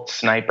SEAL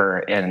sniper,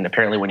 and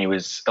apparently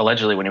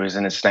allegedly when he was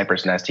in his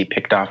sniper's nest, he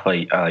picked off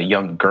a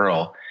young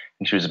girl,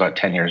 and she was about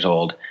 10 years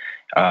old,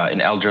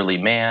 an elderly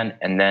man,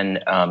 and then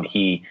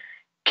he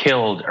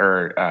killed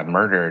or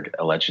murdered,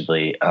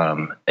 allegedly,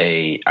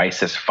 a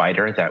ISIS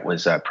fighter that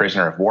was a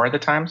prisoner of war at the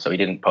time, so he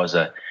didn't pose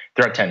a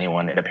threat to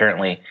anyone. And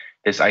apparently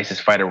this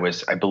ISIS fighter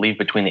was, I believe,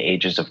 between the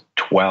ages of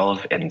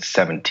 12 and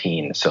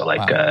 17, so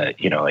like, wow.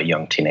 A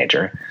young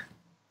teenager.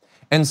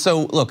 And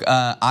so, look,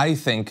 I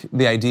think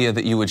the idea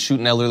that you would shoot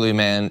an elderly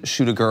man,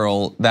 shoot a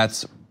girl,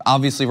 that's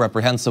obviously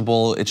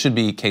reprehensible. It should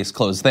be case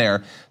closed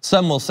there.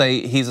 Some will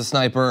say he's a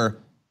sniper,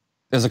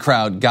 there's a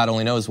crowd, God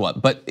only knows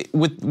what. But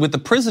with the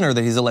prisoner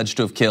that he's alleged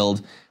to have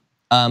killed,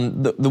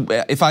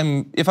 if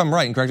I'm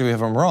right, and correct me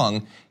if I'm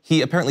wrong,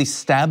 he apparently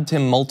stabbed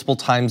him multiple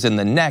times in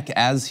the neck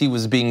as he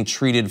was being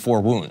treated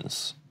for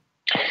wounds.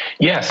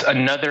 Yes,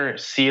 another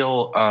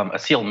SEAL, a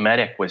SEAL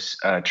medic was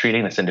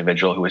treating this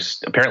individual who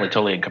was apparently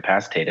totally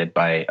incapacitated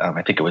by,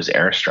 I think it was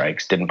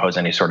airstrikes, didn't pose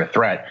any sort of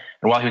threat.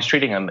 And while he was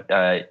treating him,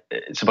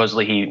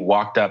 supposedly he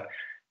walked up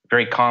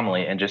very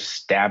calmly and just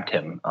stabbed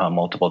him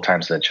multiple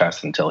times in the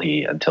chest until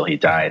he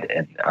died.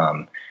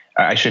 And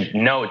I should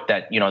note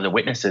that the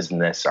witnesses in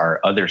this are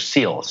other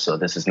SEALs, so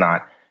this is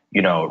not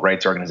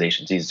rights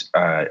organizations. These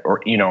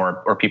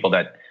or people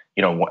that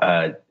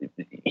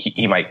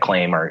he might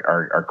claim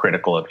are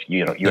critical of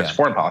U.S.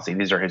 foreign policy.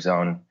 These are his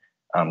own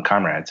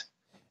comrades.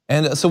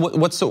 And so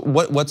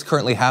what's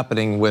currently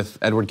happening with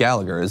Edward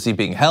Gallagher? Is he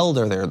being held?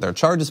 Are there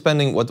charges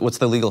pending? What's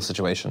the legal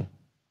situation?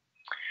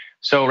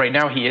 So right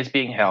now he is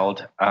being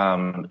held.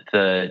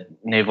 The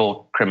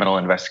Naval Criminal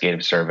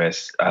Investigative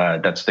Service,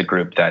 that's the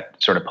group that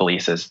sort of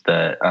polices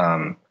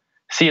the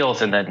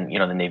SEALs and then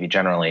the Navy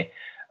generally.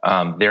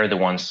 They're the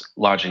ones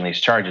lodging these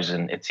charges,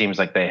 and it seems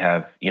like they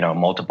have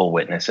multiple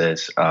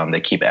witnesses.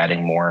 They keep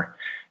adding more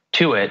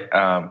to it,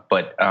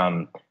 but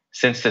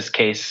since this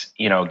case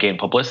gained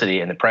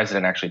publicity, and the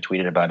president actually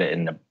tweeted about it,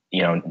 and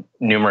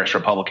numerous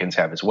Republicans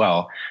have as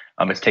well,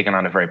 it's taken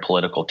on a very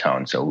political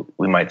tone. So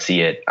we might see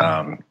it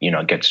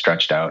get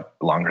stretched out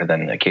longer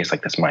than a case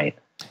like this might.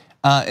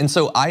 And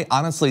so I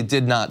honestly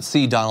did not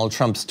see Donald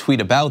Trump's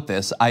tweet about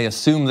this. I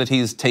assume that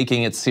he's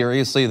taking it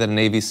seriously, that a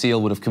Navy SEAL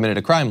would have committed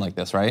a crime like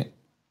this, right?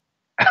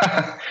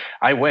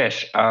 I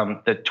wish.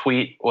 The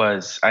tweet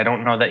was, I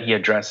don't know that he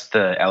addressed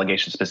the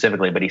allegation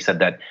specifically, but he said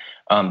that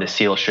the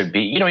SEAL should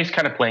be, he's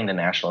kind of playing the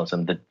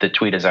nationalism. The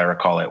tweet, as I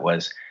recall it,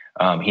 was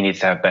he needs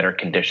to have better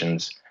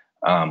conditions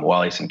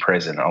while he's in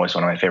prison. Always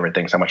one of my favorite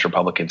things, how much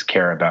Republicans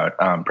care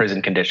about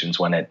prison conditions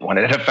when it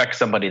affects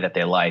somebody that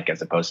they like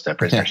as opposed to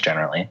prisoners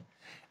generally.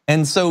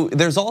 And so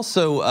there's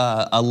also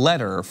a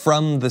letter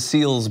from the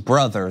SEAL's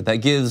brother that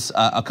gives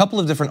a couple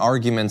of different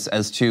arguments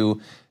as to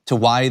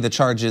why the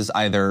charges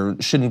either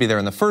shouldn't be there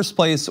in the first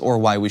place or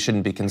why we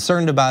shouldn't be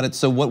concerned about it.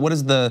 So what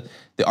is the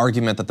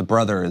argument that the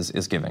brother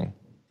is giving?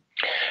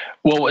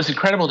 Well, what's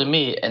incredible to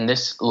me, and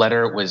this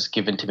letter was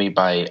given to me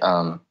by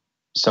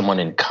someone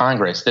in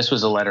Congress. This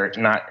was a letter,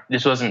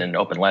 this wasn't an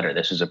open letter.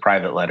 This was a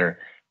private letter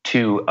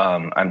to,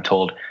 I'm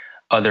told,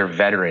 other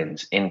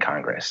veterans in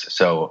Congress.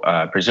 So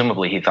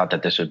presumably he thought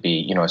that this would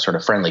be, a sort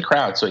of friendly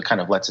crowd. So he kind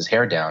of lets his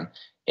hair down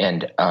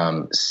and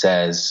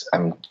says,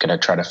 I'm going to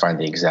try to find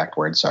the exact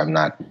words so I'm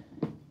not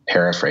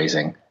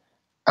paraphrasing.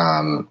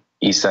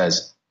 He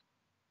says,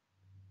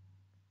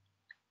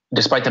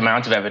 despite the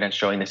mounds of evidence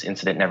showing this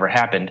incident never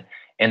happened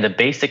and the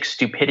basic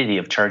stupidity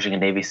of charging a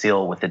Navy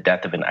SEAL with the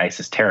death of an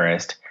ISIS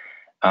terrorist,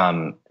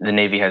 The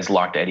Navy has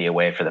locked Eddie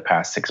away for the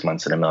past 6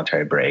 months in a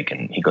military break,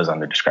 and he goes on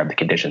to describe the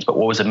conditions. But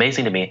what was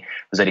amazing to me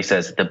was that he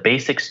says the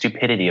basic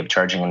stupidity of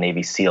charging a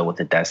Navy SEAL with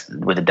the death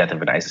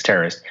of an ISIS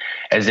terrorist,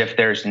 as if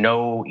there's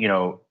no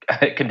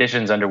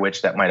conditions under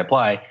which that might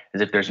apply,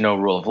 as if there's no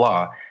rule of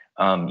law.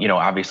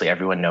 Obviously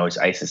everyone knows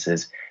ISIS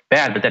is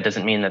bad, but that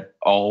doesn't mean that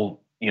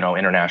all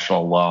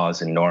international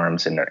laws and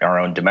norms and our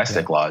own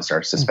domestic laws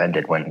are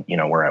suspended when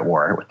we're at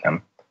war with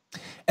them.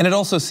 And it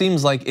also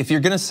seems like if you're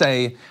going to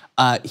say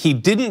he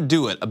didn't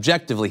do it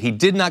objectively, he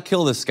did not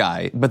kill this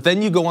guy, but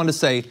then you go on to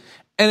say,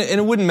 and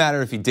it wouldn't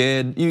matter if he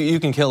did, you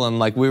can kill him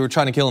like we were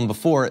trying to kill him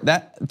before,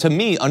 that to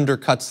me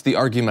undercuts the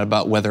argument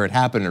about whether it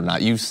happened or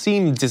not. You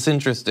seem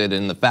disinterested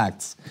in the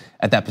facts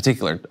at that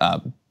particular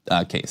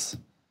case.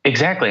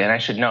 Exactly, and I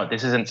should note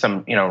this isn't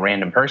some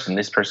random person.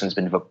 This person's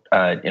been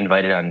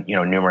invited on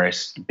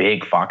numerous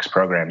big Fox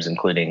programs,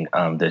 including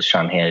the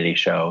Sean Hannity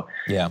show,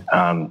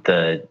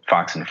 the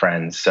Fox and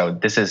Friends. So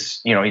this is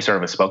he's sort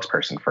of a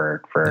spokesperson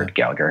for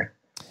Gallagher.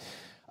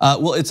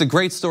 Well, it's a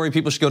great story.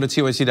 People should go to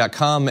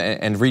TOIC.com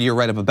and read your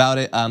write-up about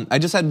it. I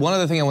just had one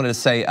other thing I wanted to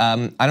say. I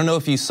don't know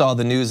if you saw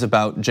the news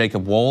about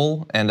Jacob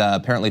Wohl and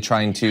apparently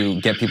trying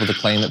to get people to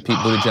claim that Pete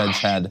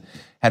Buttigieg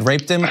had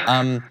raped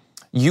him.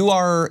 You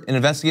are an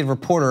investigative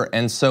reporter,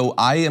 and so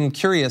I am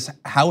curious,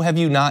 how have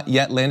you not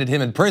yet landed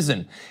him in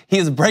prison? He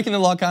is breaking the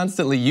law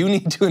constantly. You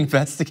need to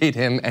investigate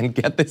him and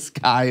get this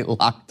guy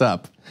locked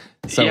up.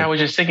 So, yeah, I was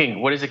just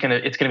thinking, what is it gonna?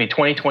 It's gonna be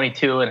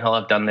 2022, and he'll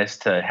have done this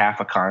to half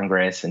of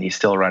Congress, and he's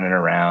still running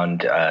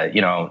around.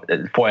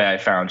 The FOIA I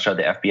found showed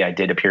the FBI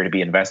did appear to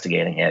be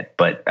investigating it,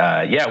 but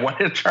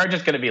what charge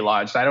is gonna be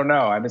lodged? I don't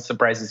know. I'm as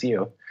surprised as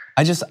you.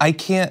 I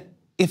can't.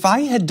 If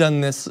I had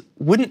done this,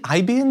 wouldn't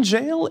I be in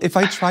jail if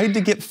I tried to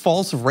get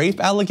false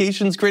rape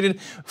allegations created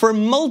for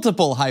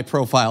multiple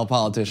high-profile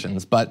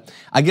politicians? But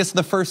I guess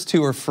the first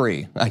two are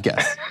free, I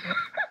guess.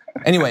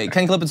 Anyway,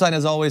 Ken Klippenstein,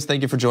 as always,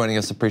 thank you for joining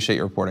us. Appreciate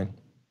your reporting.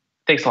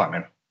 Thanks a lot,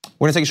 man.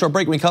 We're gonna take a short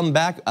break. When we come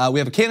back, we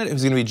have a candidate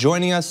who's gonna be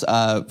joining us,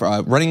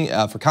 running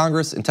for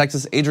Congress in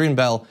Texas, Adrienne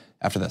Bell,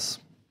 after this.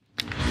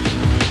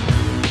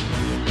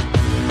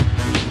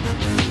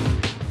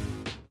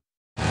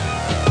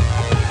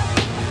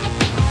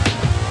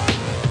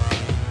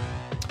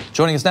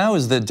 Joining us now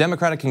is the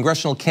Democratic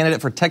congressional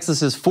candidate for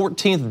Texas's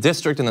 14th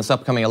district in this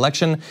upcoming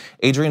election,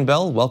 Adrienne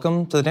Bell.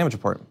 Welcome to the Damage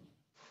Report.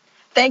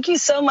 Thank you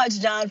so much,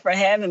 John, for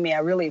having me. I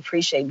really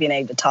appreciate being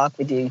able to talk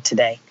with you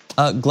today.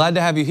 Glad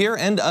to have you here,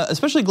 and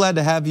especially glad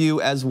to have you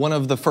as one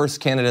of the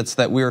first candidates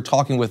that we were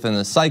talking with in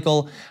this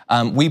cycle.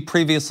 We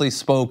previously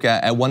spoke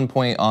at one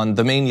point on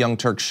the main Young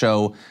Turks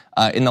show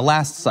in the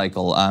last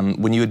cycle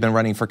when you had been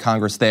running for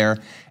Congress there.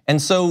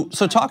 And so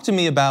talk to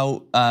me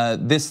about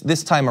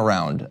this time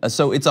around.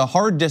 So it's a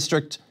hard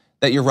district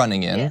that you're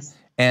running in, yes.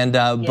 And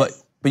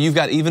yes. but you've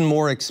got even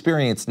more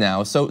experience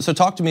now. So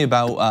talk to me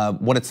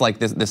about what it's like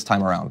this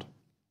time around.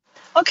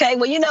 Okay,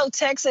 well,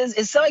 Texas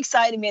is so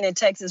exciting being in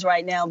Texas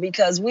right now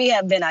because we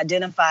have been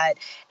identified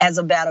as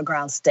a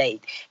battleground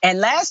state. And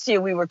last year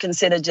we were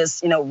considered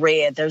just,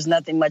 red. There's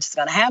nothing much that's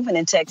going to happen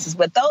in Texas.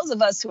 But those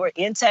of us who are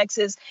in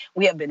Texas,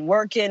 we have been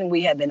working,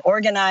 we have been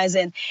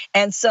organizing.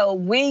 And so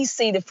we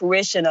see the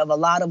fruition of a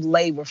lot of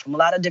labor from a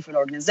lot of different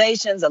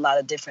organizations, a lot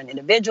of different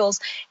individuals,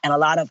 and a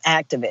lot of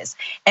activists.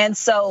 And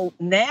so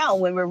now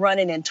when we're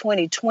running in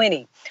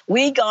 2020,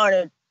 we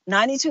garnered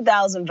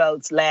 92,000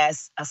 votes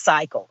last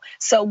cycle.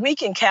 So we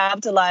can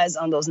capitalize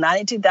on those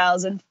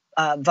 92,000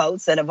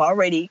 votes that have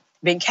already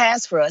been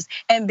cast for us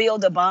and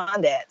build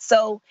upon that.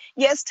 So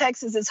yes,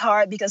 Texas is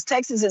hard because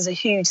Texas is a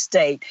huge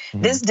state.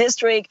 Mm-hmm. This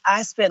district,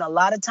 I spent a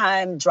lot of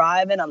time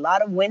driving, a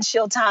lot of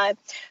windshield time.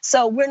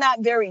 So we're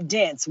not very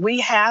dense. We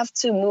have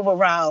to move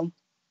around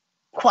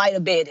quite a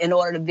bit in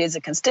order to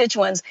visit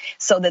constituents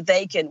so that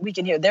we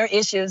can hear their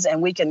issues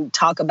and we can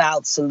talk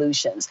about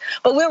solutions.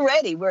 But we're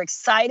ready. We're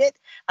excited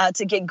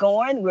to get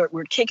going.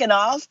 We're kicking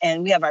off,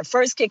 and we have our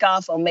first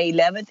kickoff on May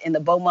 11th in the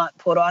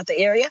Beaumont-Port Arthur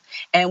area,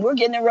 and we're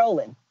getting it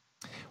rolling.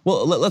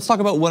 Well, let's talk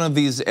about one of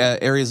these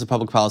areas of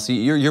public policy.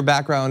 Your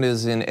background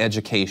is in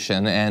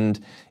education, and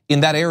in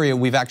that area,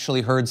 we've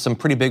actually heard some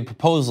pretty big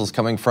proposals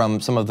coming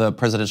from some of the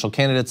presidential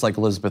candidates like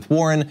Elizabeth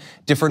Warren,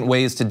 different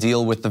ways to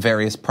deal with the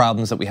various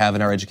problems that we have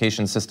in our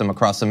education system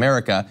across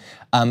America.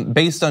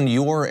 Based on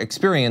your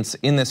experience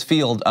in this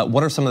field,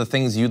 what are some of the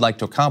things you'd like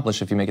to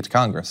accomplish if you make it to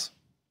Congress?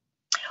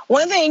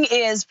 One thing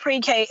is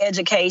pre-K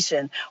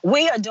education.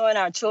 We are doing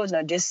our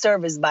children a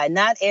disservice by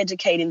not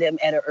educating them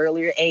at an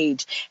earlier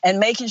age and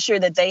making sure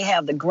that they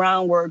have the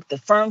groundwork, the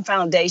firm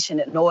foundation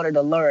in order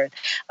to learn.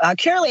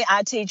 Currently,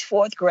 I teach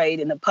 4th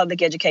grade in the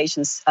public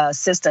education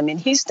system in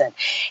Houston.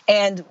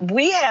 And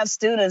we have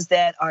students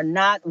that are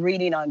not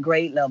reading on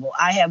grade level.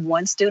 I have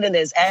one student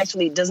that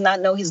actually does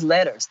not know his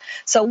letters.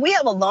 So we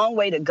have a long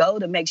way to go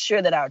to make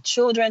sure that our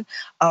children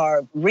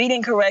are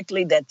reading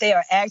correctly, that they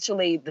are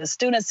actually the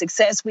student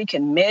success we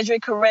can measure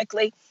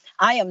correctly.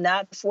 I am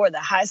not for the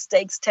high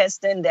stakes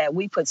testing that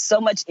we put so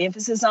much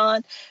emphasis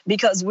on,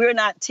 because we're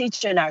not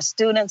teaching our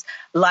students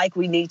like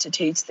we need to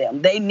teach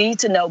them. They need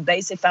to know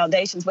basic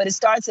foundations, but it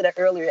starts at an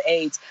earlier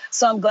age.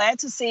 So I'm glad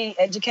to see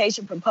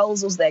education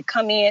proposals that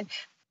come in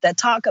that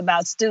talk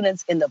about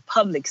students in the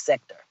public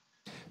sector.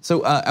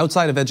 So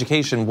outside of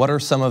education, what are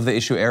some of the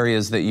issue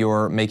areas that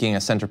you're making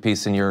a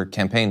centerpiece in your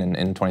campaign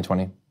in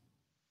 2020?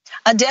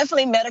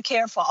 Definitely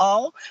Medicare for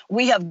all.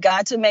 We have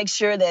got to make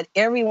sure that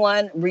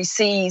everyone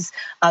receives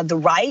the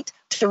right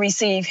to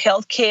receive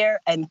health care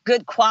and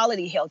good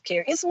quality health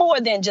care. It's more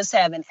than just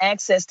having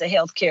access to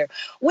health care.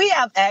 We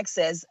have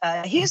access.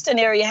 Houston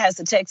area has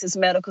the Texas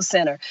Medical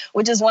Center,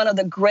 which is one of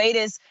the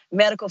greatest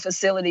medical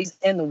facilities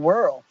in the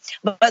world.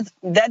 But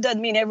that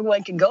doesn't mean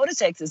everyone can go to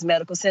Texas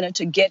Medical Center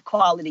to get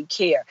quality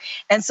care.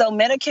 And so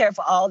Medicare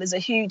for all is a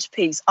huge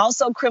piece.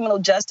 Also criminal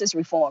justice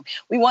reform.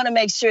 We want to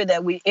make sure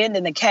that we end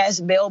in the cash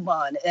bail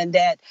bond and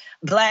that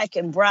Black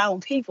and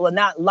brown people are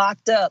not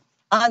locked up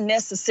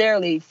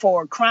unnecessarily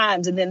for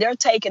crimes, and then they're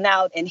taken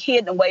out and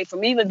hidden away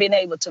from even being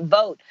able to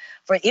vote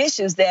for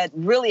issues that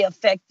really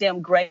affect them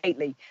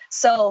greatly.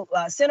 So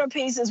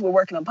centerpieces, we're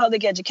working on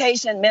public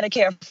education,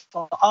 Medicare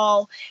for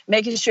all,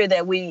 making sure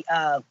that we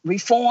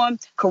reform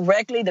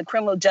correctly the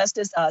criminal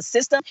justice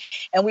system.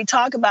 And we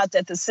talk about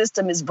that the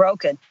system is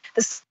broken.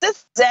 The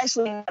system is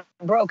actually not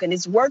broken.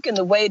 It's working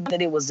the way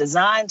that it was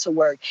designed to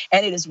work.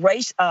 And it is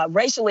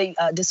racially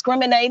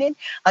discriminated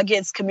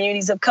against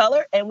communities of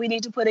color, and we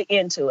need to put an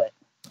end to it.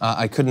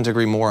 I couldn't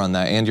agree more on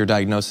that and your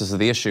diagnosis of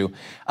the issue.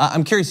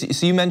 I'm curious,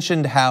 so you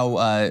mentioned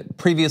how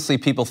previously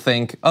people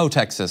think, oh,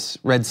 Texas,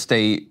 red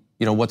state,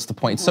 what's the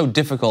point? It's so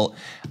difficult.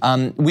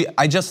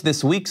 I just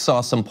this week saw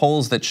some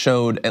polls that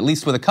showed, at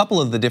least with a couple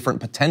of the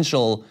different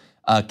potential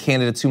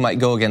candidates who might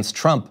go against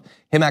Trump,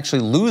 him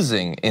actually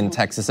losing in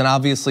Texas. And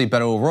obviously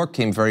Beto O'Rourke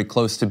came very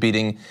close to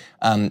beating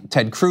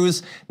Ted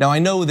Cruz. Now I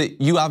know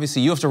that you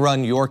have to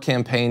run your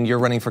campaign, you're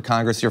running for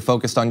Congress, you're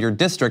focused on your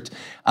district.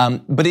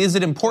 But is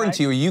it important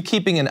to you, are you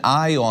keeping an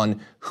eye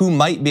on who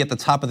might be at the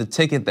top of the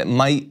ticket that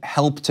might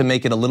help to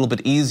make it a little bit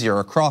easier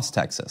across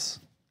Texas?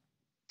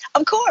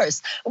 Of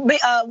course.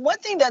 One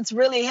thing that's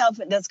really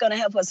helping, that's going to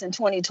help us in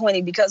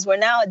 2020, because we're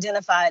now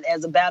identified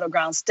as a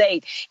battleground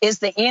state, is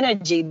the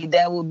energy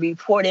that will be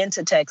poured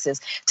into Texas.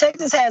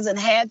 Texas hasn't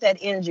had that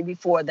energy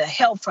before, the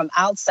help from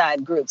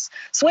outside groups.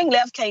 Swing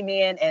Left came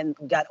in and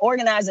got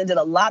organized and did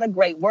a lot of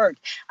great work.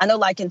 I know,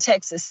 like in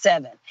Texas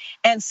 7.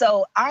 And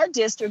so our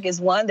district is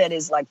one that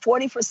is like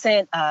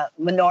 40%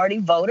 minority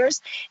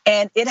voters,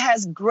 and it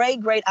has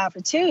great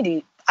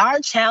opportunity. Our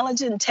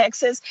challenge in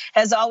Texas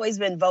has always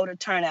been voter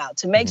turnout,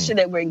 to make sure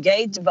that we're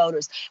engaged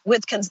voters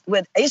with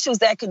issues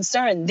that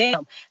concern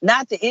them,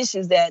 not the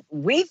issues that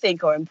we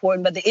think are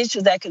important, but the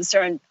issues that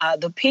concern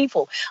the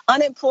people.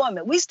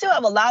 Unemployment. We still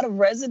have a lot of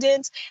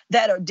residents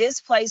that are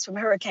displaced from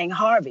Hurricane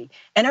Harvey.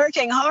 And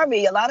Hurricane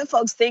Harvey, a lot of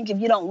folks think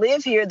if you don't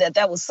live here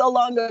that was so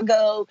long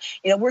ago,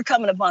 we're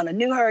coming upon a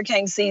new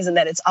hurricane season,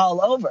 that it's all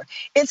over.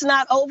 It's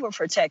not over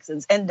for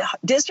Texans. And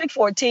District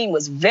 14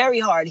 was very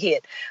hard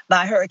hit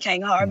by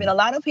Hurricane Harvey, and a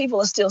lot of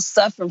people are still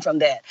suffering from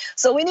that.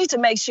 So we need to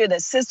make sure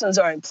that systems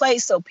are in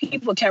place so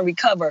people can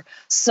recover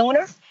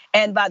sooner.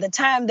 And by the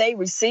time they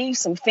receive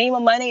some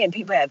FEMA money, and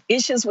people have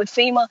issues with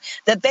FEMA,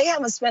 that they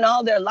haven't spent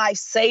all their life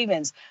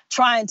savings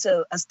trying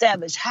to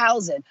establish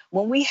housing,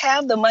 when we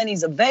have the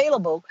monies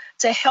available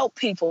to help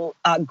people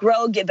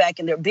grow, get back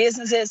in their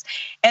businesses.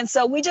 And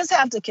so we just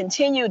have to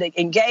continue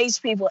to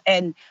engage people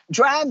and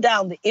drive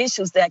down the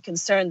issues that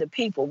concern the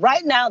people.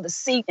 Right now, the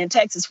seat in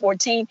Texas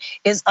 14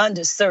 is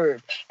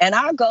underserved. And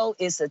our goal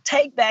is to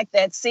take back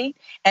that seat,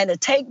 and to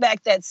take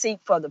back that seat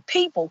for the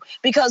people,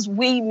 because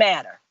we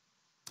matter.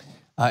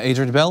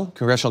 Adrienne Bell,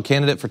 congressional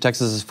candidate for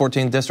Texas's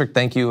 14th district.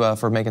 Thank you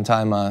for taking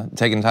time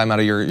out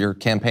of your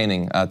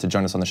campaigning to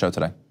join us on the show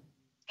today.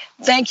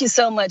 Thank you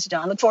so much,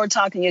 John. Look forward to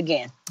talking to you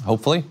again.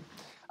 Hopefully.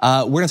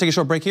 We're going to take a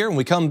short break here. When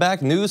we come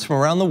back, news from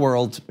around the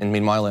world in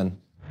Meanwhile In.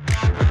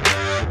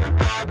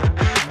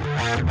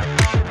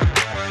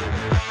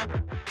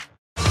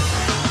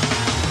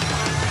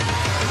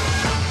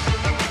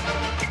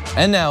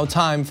 And now,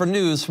 time for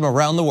news from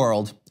around the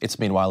world. It's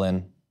Meanwhile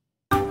In.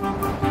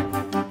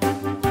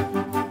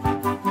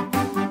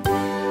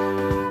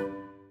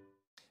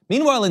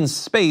 Meanwhile, in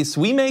space,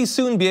 we may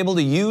soon be able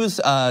to use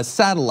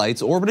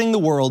satellites orbiting the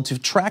world to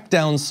track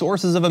down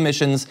sources of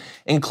emissions,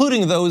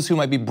 including those who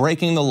might be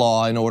breaking the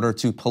law in order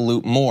to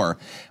pollute more.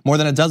 More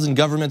than a dozen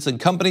governments and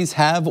companies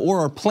have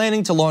or are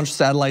planning to launch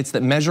satellites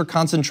that measure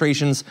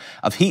concentrations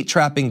of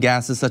heat-trapping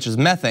gases such as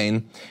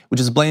methane, which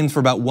is blamed for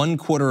about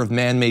 1/4 of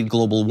man-made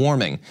global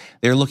warming.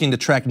 They're looking to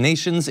track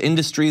nations,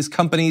 industries,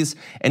 companies,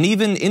 and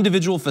even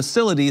individual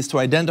facilities to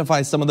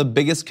identify some of the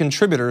biggest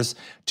contributors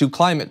to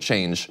climate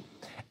change.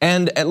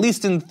 And at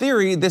least in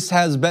theory, this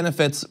has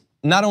benefits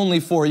not only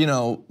for,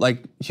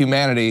 like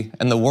humanity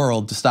and the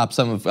world to stop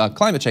some of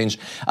climate change,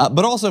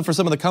 but also for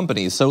some of the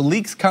companies. So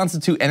leaks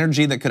constitute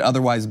energy that could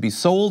otherwise be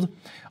sold.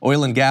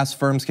 Oil and gas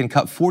firms can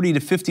cut 40 to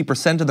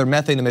 50% of their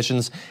methane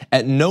emissions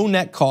at no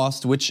net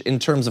cost, which in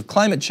terms of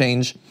climate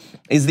change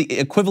is the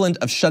equivalent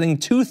of shutting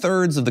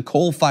 2/3 of the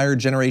coal-fired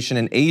generation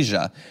in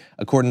Asia,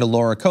 according to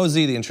Laura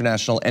Cozy, the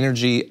International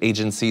Energy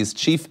Agency's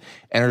chief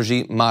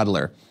energy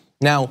modeler.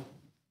 Now,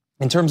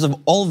 in terms of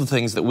all of the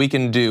things that we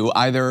can do,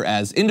 either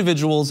as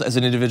individuals, as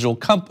an individual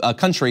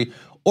country,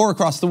 or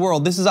across the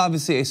world, this is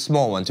obviously a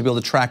small one to be able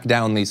to track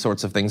down these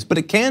sorts of things, but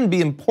it can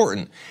be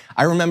important.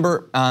 I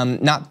remember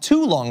not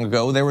too long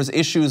ago, there was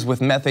issues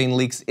with methane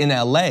leaks in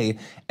LA,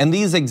 and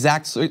these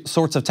exact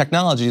sorts of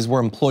technologies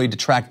were employed to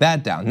track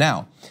that down.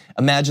 Now,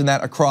 imagine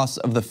that across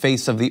the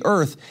face of the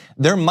earth,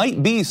 there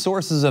might be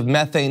sources of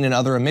methane and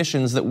other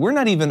emissions that we're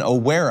not even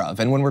aware of.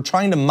 And when we're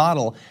trying to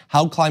model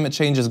how climate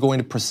change is going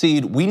to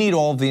proceed, we need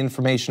all of the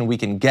information we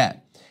can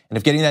get. And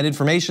if getting that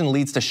information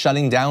leads to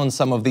shutting down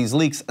some of these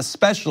leaks,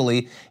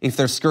 especially if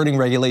they're skirting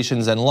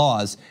regulations and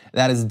laws,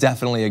 that is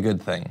definitely a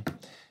good thing.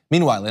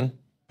 Meanwhile,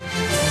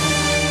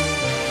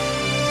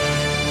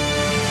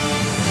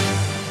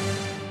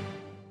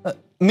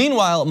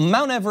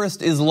 Mount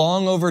Everest is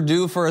long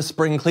overdue for a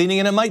spring cleaning,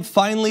 and it might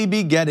finally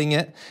be getting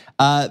it.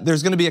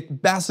 There's gonna be a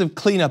massive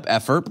cleanup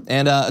effort,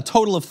 and a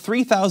total of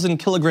 3,000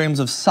 kilograms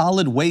of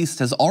solid waste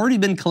has already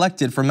been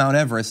collected from Mount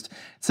Everest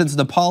since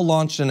Nepal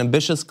launched an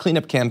ambitious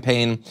cleanup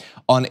campaign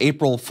on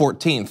April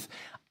 14th.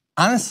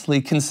 Honestly,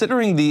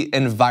 considering the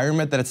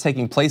environment that it's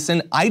taking place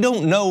in, I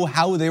don't know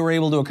how they were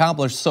able to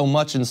accomplish so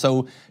much in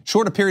so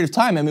short a period of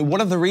time. I mean,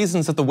 one of the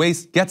reasons that the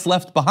waste gets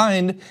left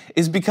behind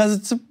is because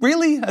it's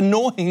really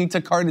annoying to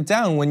cart it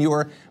down when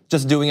you're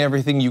just doing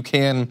everything you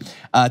can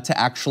to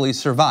actually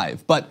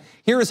survive. But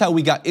here is how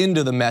we got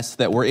into the mess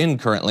that we're in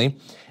currently.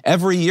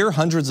 Every year,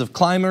 hundreds of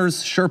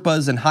climbers,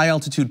 Sherpas, and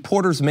high-altitude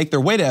porters make their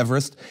way to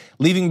Everest,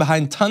 leaving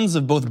behind tons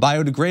of both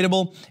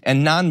biodegradable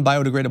and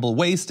non-biodegradable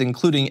waste,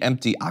 including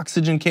empty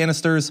oxygen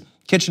canisters,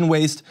 kitchen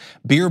waste,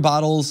 beer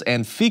bottles,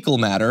 and fecal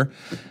matter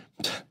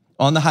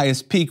on the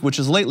highest peak, which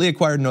has lately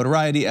acquired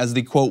notoriety as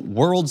the, quote,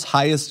 world's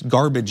highest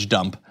garbage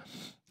dump.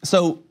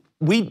 So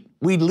we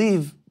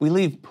leave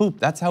poop.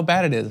 That's how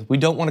bad it is. We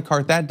don't want to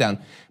cart that down.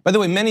 By the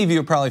way, many of you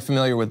are probably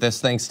familiar with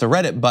this thanks to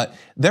Reddit, but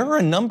there are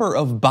a number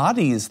of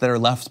bodies that are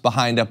left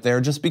behind up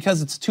there just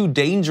because it's too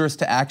dangerous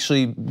to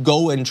actually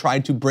go and try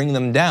to bring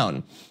them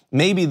down.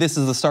 Maybe this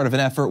is the start of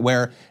an effort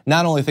where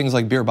not only things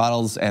like beer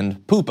bottles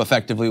and poop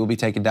effectively will be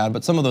taken down,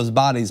 but some of those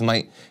bodies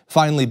might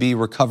finally be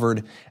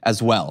recovered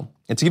as well.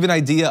 And to give you an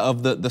idea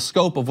of the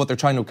scope of what they're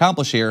trying to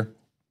accomplish here,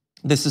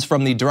 this is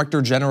from the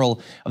Director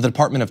General of the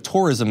Department of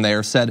Tourism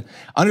there, said,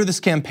 under this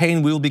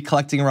campaign, we will be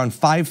collecting around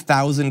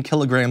 5,000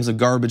 kilograms of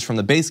garbage from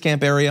the base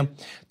camp area.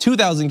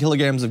 2,000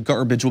 kilograms of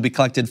garbage will be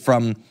collected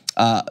from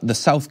the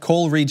South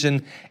Col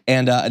region,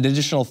 and an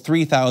additional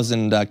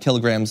 3,000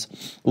 kilograms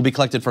will be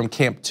collected from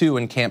Camp 2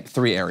 and Camp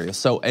 3 areas.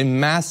 So a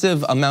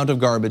massive amount of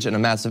garbage and a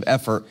massive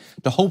effort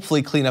to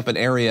hopefully clean up an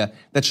area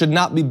that should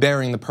not be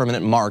bearing the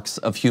permanent marks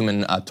of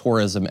human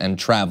tourism and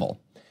travel.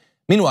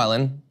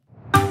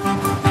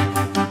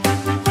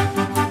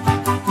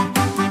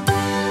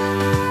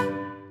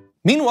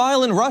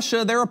 Meanwhile, in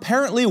Russia, they're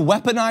apparently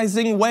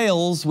weaponizing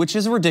whales, which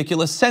is a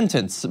ridiculous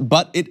sentence,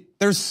 but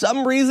there's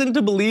some reason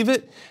to believe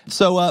it.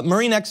 So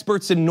marine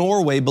experts in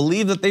Norway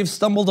believe that they've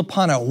stumbled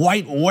upon a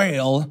white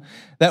whale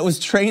that was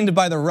trained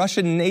by the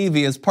Russian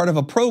Navy as part of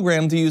a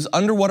program to use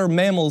underwater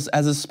mammals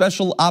as a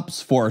special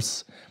ops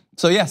force.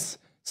 So yes,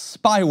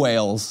 spy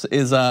whales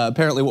is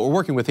apparently what we're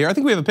working with here. I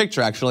think we have a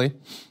picture actually.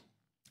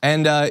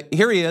 And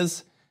here he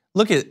is.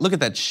 Look at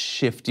that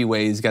shifty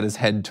way he's got his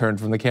head turned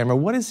from the camera.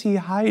 What is he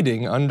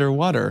hiding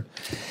underwater?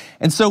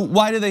 And so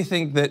why do they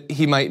think that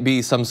he might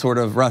be some sort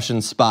of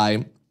Russian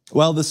spy?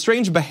 Well, the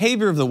strange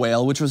behavior of the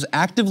whale, which was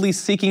actively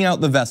seeking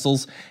out the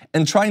vessels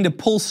and trying to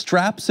pull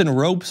straps and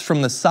ropes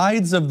from the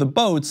sides of the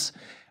boats,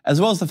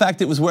 as well as the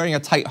fact it was wearing a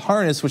tight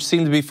harness, which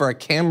seemed to be for a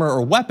camera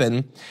or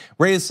weapon,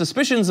 raised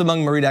suspicions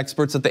among marine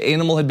experts that the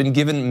animal had been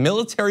given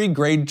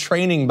military-grade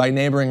training by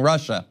neighboring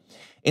Russia.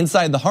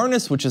 Inside the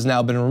harness, which has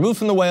now been removed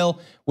from the whale,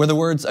 were the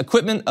words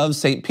 "equipment of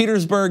St.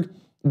 Petersburg."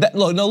 That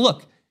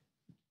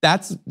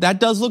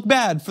does look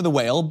bad for the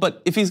whale,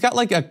 but if he's got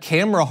like a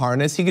camera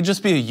harness, he could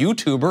just be a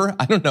YouTuber.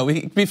 I don't know,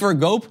 he could be for a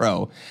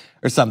GoPro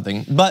or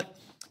something. But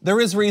there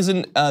is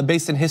reason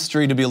based in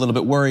history to be a little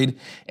bit worried.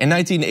 In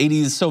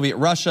 1980s Soviet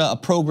Russia, a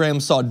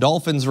program saw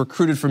dolphins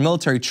recruited for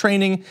military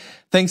training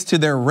thanks to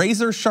their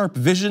razor-sharp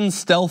vision,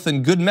 stealth,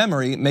 and good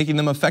memory, making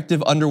them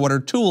effective underwater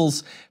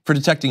tools for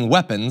detecting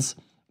weapons.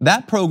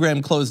 That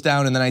program closed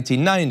down in the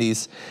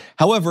 1990s.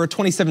 However, a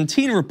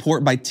 2017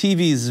 report by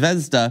TV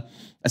Zvezda,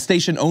 a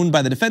station owned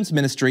by the Defense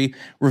Ministry,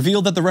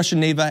 revealed that the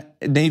Russian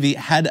Navy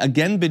had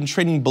again been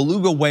training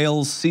beluga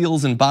whales,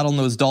 seals, and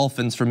bottlenose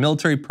dolphins for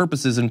military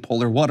purposes in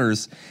polar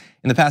waters.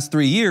 In the past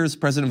 3 years,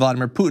 President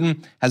Vladimir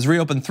Putin has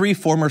reopened 3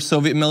 former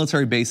Soviet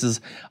military bases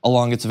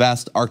along its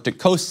vast Arctic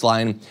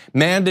coastline,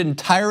 manned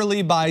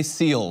entirely by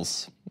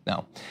SEALs.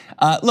 No.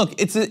 Look,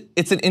 it's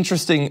an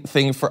interesting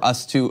thing for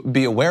us to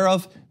be aware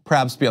of,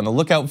 perhaps be on the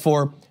lookout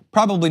for.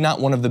 Probably not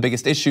one of the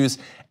biggest issues,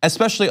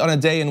 especially on a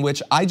day in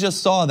which I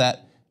just saw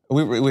that,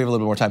 we have a little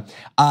bit more time.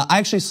 I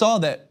actually saw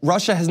that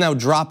Russia has now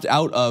dropped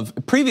out of,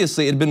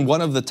 previously it had been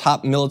one of the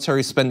top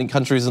military spending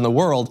countries in the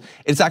world.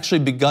 It's actually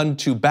begun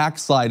to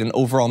backslide in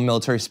overall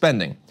military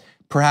spending.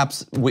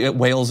 Perhaps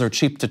whales are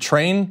cheap to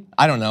train,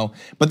 I don't know.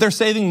 But they're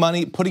saving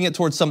money, putting it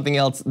towards something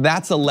else.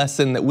 That's a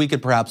lesson that we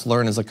could perhaps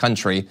learn as a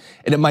country.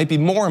 And it might be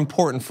more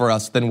important for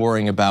us than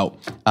worrying about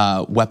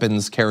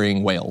weapons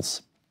carrying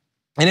whales.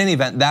 In any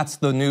event, that's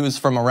the news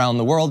from around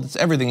the world. It's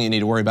everything you need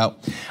to worry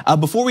about.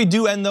 Before we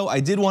do end though, I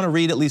did want to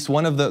read at least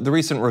one of the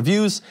recent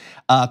reviews.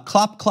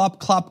 Clop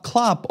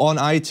on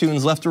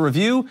iTunes left a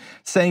review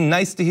saying,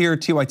 nice to hear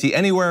TYT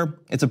anywhere.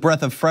 It's a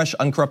breath of fresh,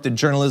 uncorrupted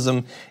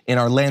journalism in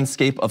our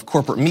landscape of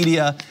corporate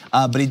media.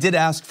 But he did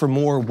ask for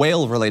more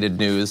whale-related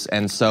news,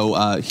 and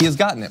so he has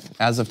gotten it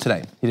as of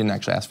today. He didn't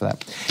actually ask for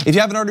that. If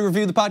you haven't already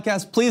reviewed the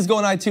podcast, please go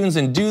on iTunes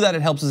and do that.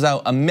 It helps us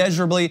out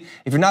immeasurably.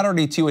 If you're not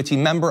already a TYT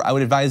member, I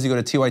would advise you go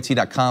to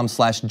tyt.com/John.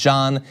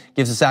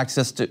 Gives you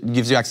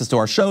access to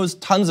our shows,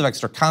 tons of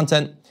extra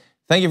content.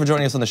 Thank you for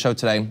joining us on the show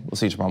today. We'll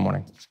see you tomorrow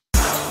morning.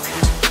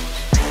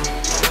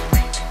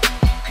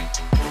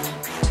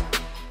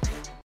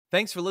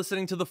 Thanks for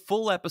listening to the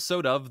full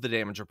episode of The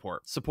Damage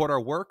Report. Support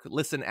our work,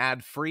 listen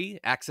ad-free,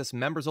 access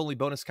members-only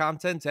bonus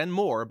content, and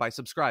more by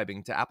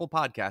subscribing to Apple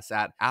Podcasts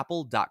at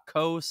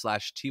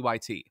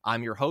apple.co/TYT.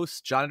 I'm your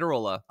host, John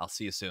Adirola. I'll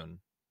see you soon.